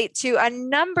relate to a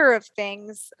number of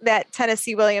things that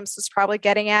Tennessee Williams was probably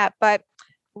getting at. But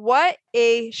what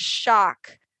a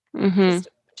shock.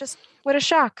 Just what a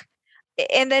shock.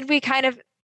 And then we kind of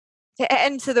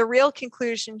end to the real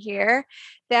conclusion here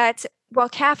that while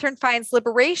Catherine finds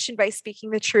liberation by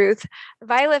speaking the truth,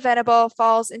 Violet Venable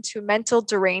falls into mental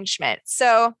derangement.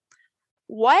 So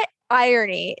what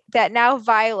irony that now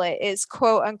Violet is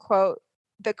quote unquote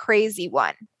the crazy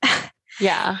one.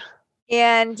 Yeah.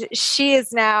 And she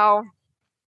is now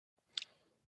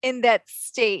in that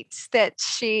state that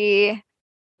she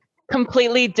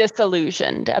completely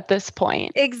disillusioned at this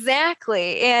point.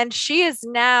 Exactly. And she has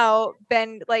now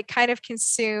been like kind of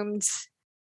consumed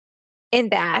in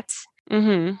that.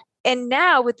 And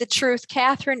now with the truth,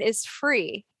 Catherine is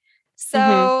free.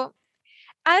 So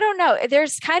I don't know.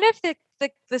 There's kind of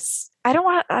this, I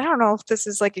don't know if this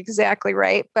is like exactly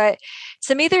right, but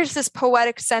to me, there's this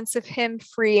poetic sense of him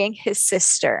freeing his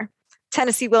sister,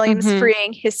 Tennessee Williams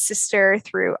freeing his sister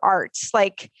through art,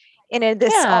 like in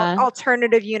this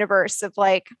alternative universe of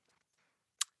like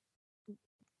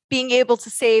being able to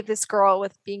save this girl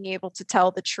with being able to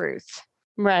tell the truth.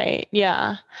 Right.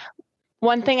 Yeah.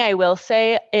 One thing I will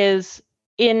say is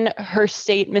in her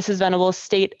state, Mrs. Venable's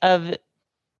state of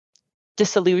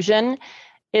disillusion,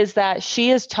 is that she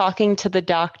is talking to the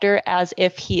doctor as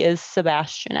if he is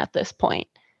Sebastian at this point.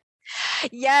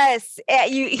 Yes. That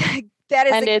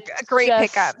is a great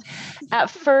pickup.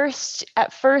 At first,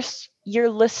 you're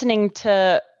listening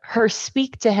to her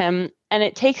speak to him, and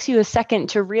it takes you a second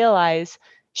to realize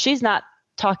she's not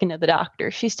talking to the doctor.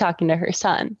 She's talking to her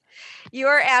son. You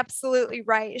are absolutely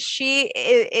right.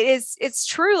 It's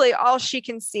truly all she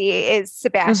can see is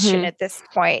Sebastian at this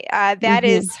point. That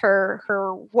is her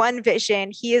one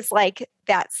vision. He is like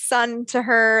that son to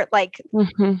her, like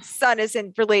son is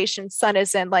in relation, son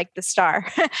is in like the star.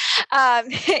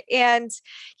 And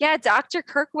yeah, Dr.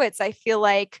 Kirkwitz, I feel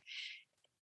like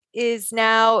is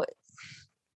now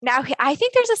I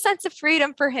think there's a sense of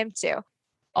freedom for him too.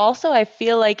 Also, I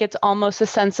feel like it's almost a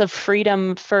sense of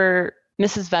freedom for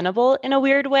Mrs. Venable in a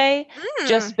weird way,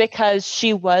 just because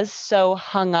she was so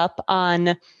hung up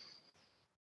on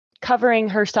covering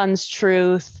her son's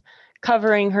truth,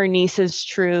 covering her niece's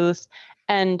truth,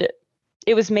 and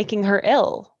it was making her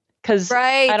ill. Because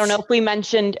Right. I don't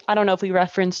know if we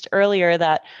referenced earlier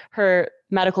that her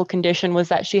medical condition was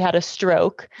that she had a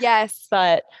stroke. Yes.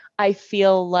 But I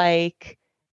feel like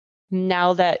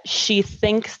now that she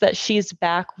thinks that she's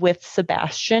back with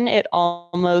Sebastian, it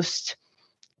almost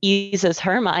eases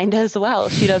her mind as well.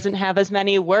 She doesn't have as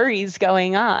many worries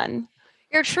going on.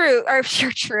 You're true.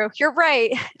 You're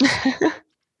right.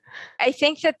 I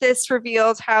think that this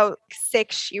reveals how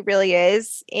sick she really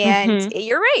is. And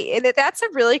you're right. And that's a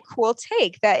really cool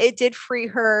take, that it did free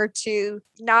her to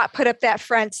not put up that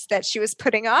front that she was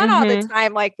putting on all the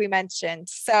time, like we mentioned.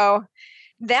 So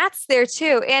that's there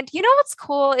too. And you know what's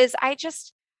cool is I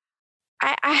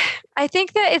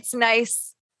think that it's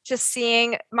nice just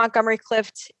seeing Montgomery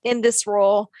Clift in this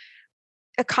role,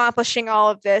 accomplishing all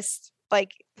of this,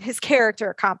 like his character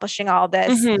accomplishing all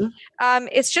this.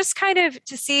 It's just kind of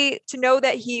to know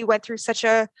that he went through such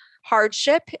a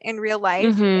hardship in real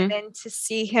life, and then to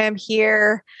see him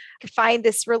here to find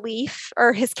this relief,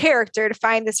 or his character to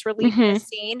find this relief in the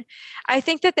scene. I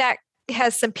think that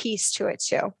has some peace to it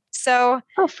too. So,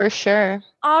 for sure.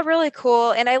 All really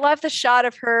cool. And I love the shot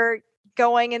of her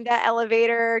going in that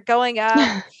elevator, going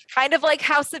up, kind of like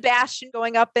how Sebastian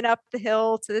going up and up the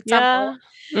hill to the temple.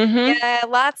 Yeah,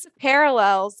 lots of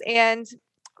parallels. And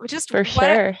just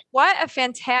what a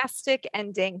fantastic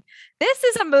ending. This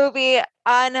is a movie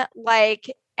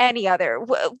unlike any other.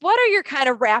 What are your kind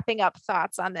of wrapping up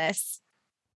thoughts on this?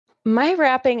 My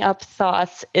wrapping up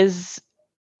thoughts is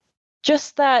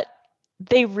just that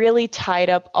they really tied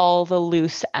up all the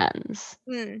loose ends.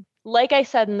 Like I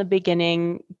said in the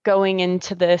beginning, going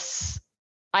into this,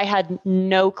 I had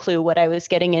no clue what I was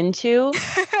getting into.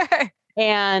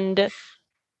 And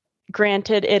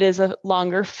granted, it is a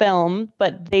longer film,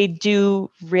 but they do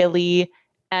really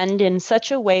end in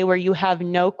such a way where you have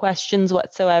no questions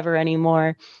whatsoever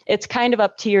anymore. It's kind of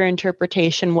up to your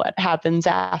interpretation what happens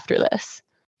after this.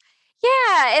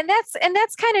 Yeah, and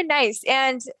that's kind of nice.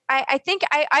 And I think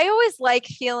I always like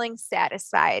feeling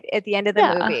satisfied at the end of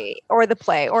the movie or the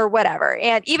play or whatever.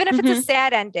 And even if it's a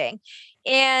sad ending.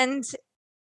 And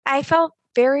I felt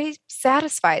very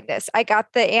satisfied this. I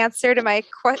got the answer to my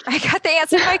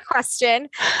question.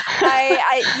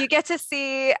 You get to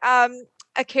see a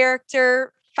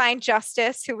character find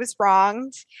justice who was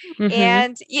wronged.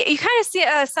 And you kind of see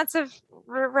a sense of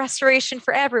restoration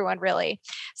for everyone, really.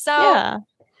 So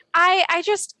I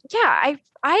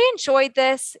enjoyed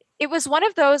this. It was one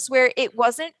of those where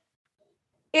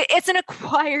it's an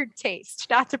acquired taste,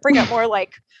 not to bring up more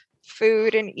like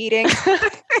food and eating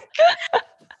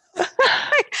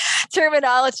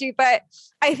terminology, but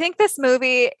I think this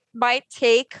movie might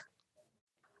take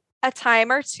a time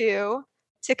or two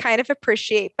to kind of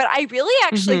appreciate, but I really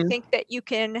actually think that you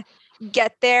can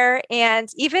get there. And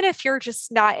even if you're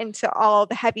just not into all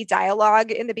the heavy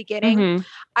dialogue in the beginning,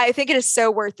 I think it is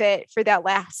so worth it for that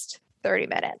last 30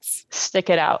 minutes. Stick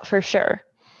it out for sure.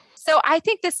 So I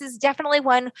think this is definitely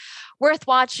one worth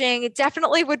watching. It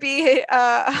definitely would be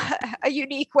a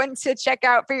unique one to check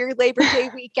out for your Labor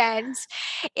Day weekend.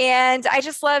 And I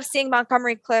just love seeing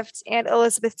Montgomery Clift and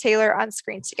Elizabeth Taylor on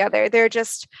screen together. They're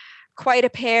just quite a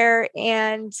pair,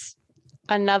 and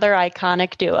another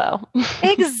iconic duo.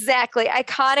 Exactly.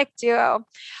 Iconic duo.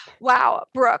 Wow,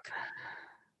 Brooke,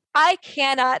 I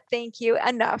cannot thank you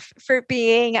enough for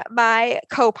being my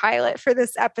co-pilot for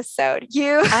this episode.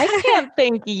 I can't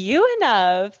thank you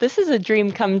enough. This is a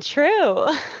dream come true.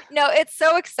 No, it's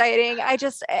so exciting.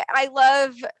 I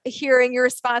love hearing your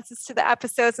responses to the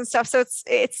episodes and stuff. So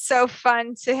it's so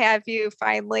fun to have you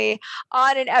finally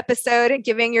on an episode and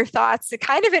giving your thoughts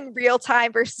kind of in real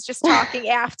time versus just talking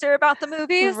after about the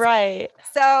movies. Right.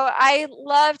 So I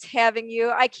loved having you.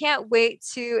 I can't wait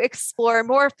to explore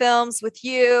more films with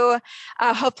you.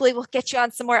 Hopefully we'll get you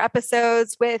on some more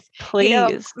episodes with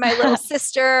my little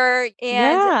sister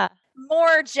and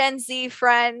more Gen Z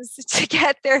friends to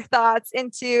get their thoughts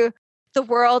into the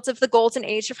world of the golden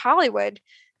age of Hollywood.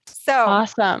 So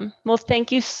awesome. Well,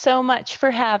 thank you so much for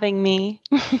having me.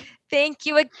 Thank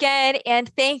you again.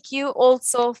 And thank you, Old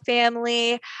Soul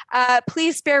family.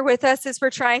 Please bear with us as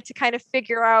we're trying to kind of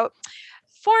figure out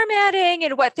formatting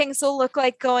and what things will look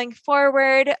like going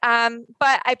forward.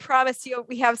 But I promise you,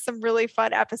 we have some really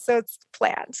fun episodes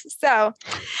planned. So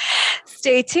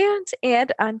stay tuned,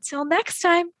 and until next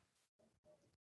time.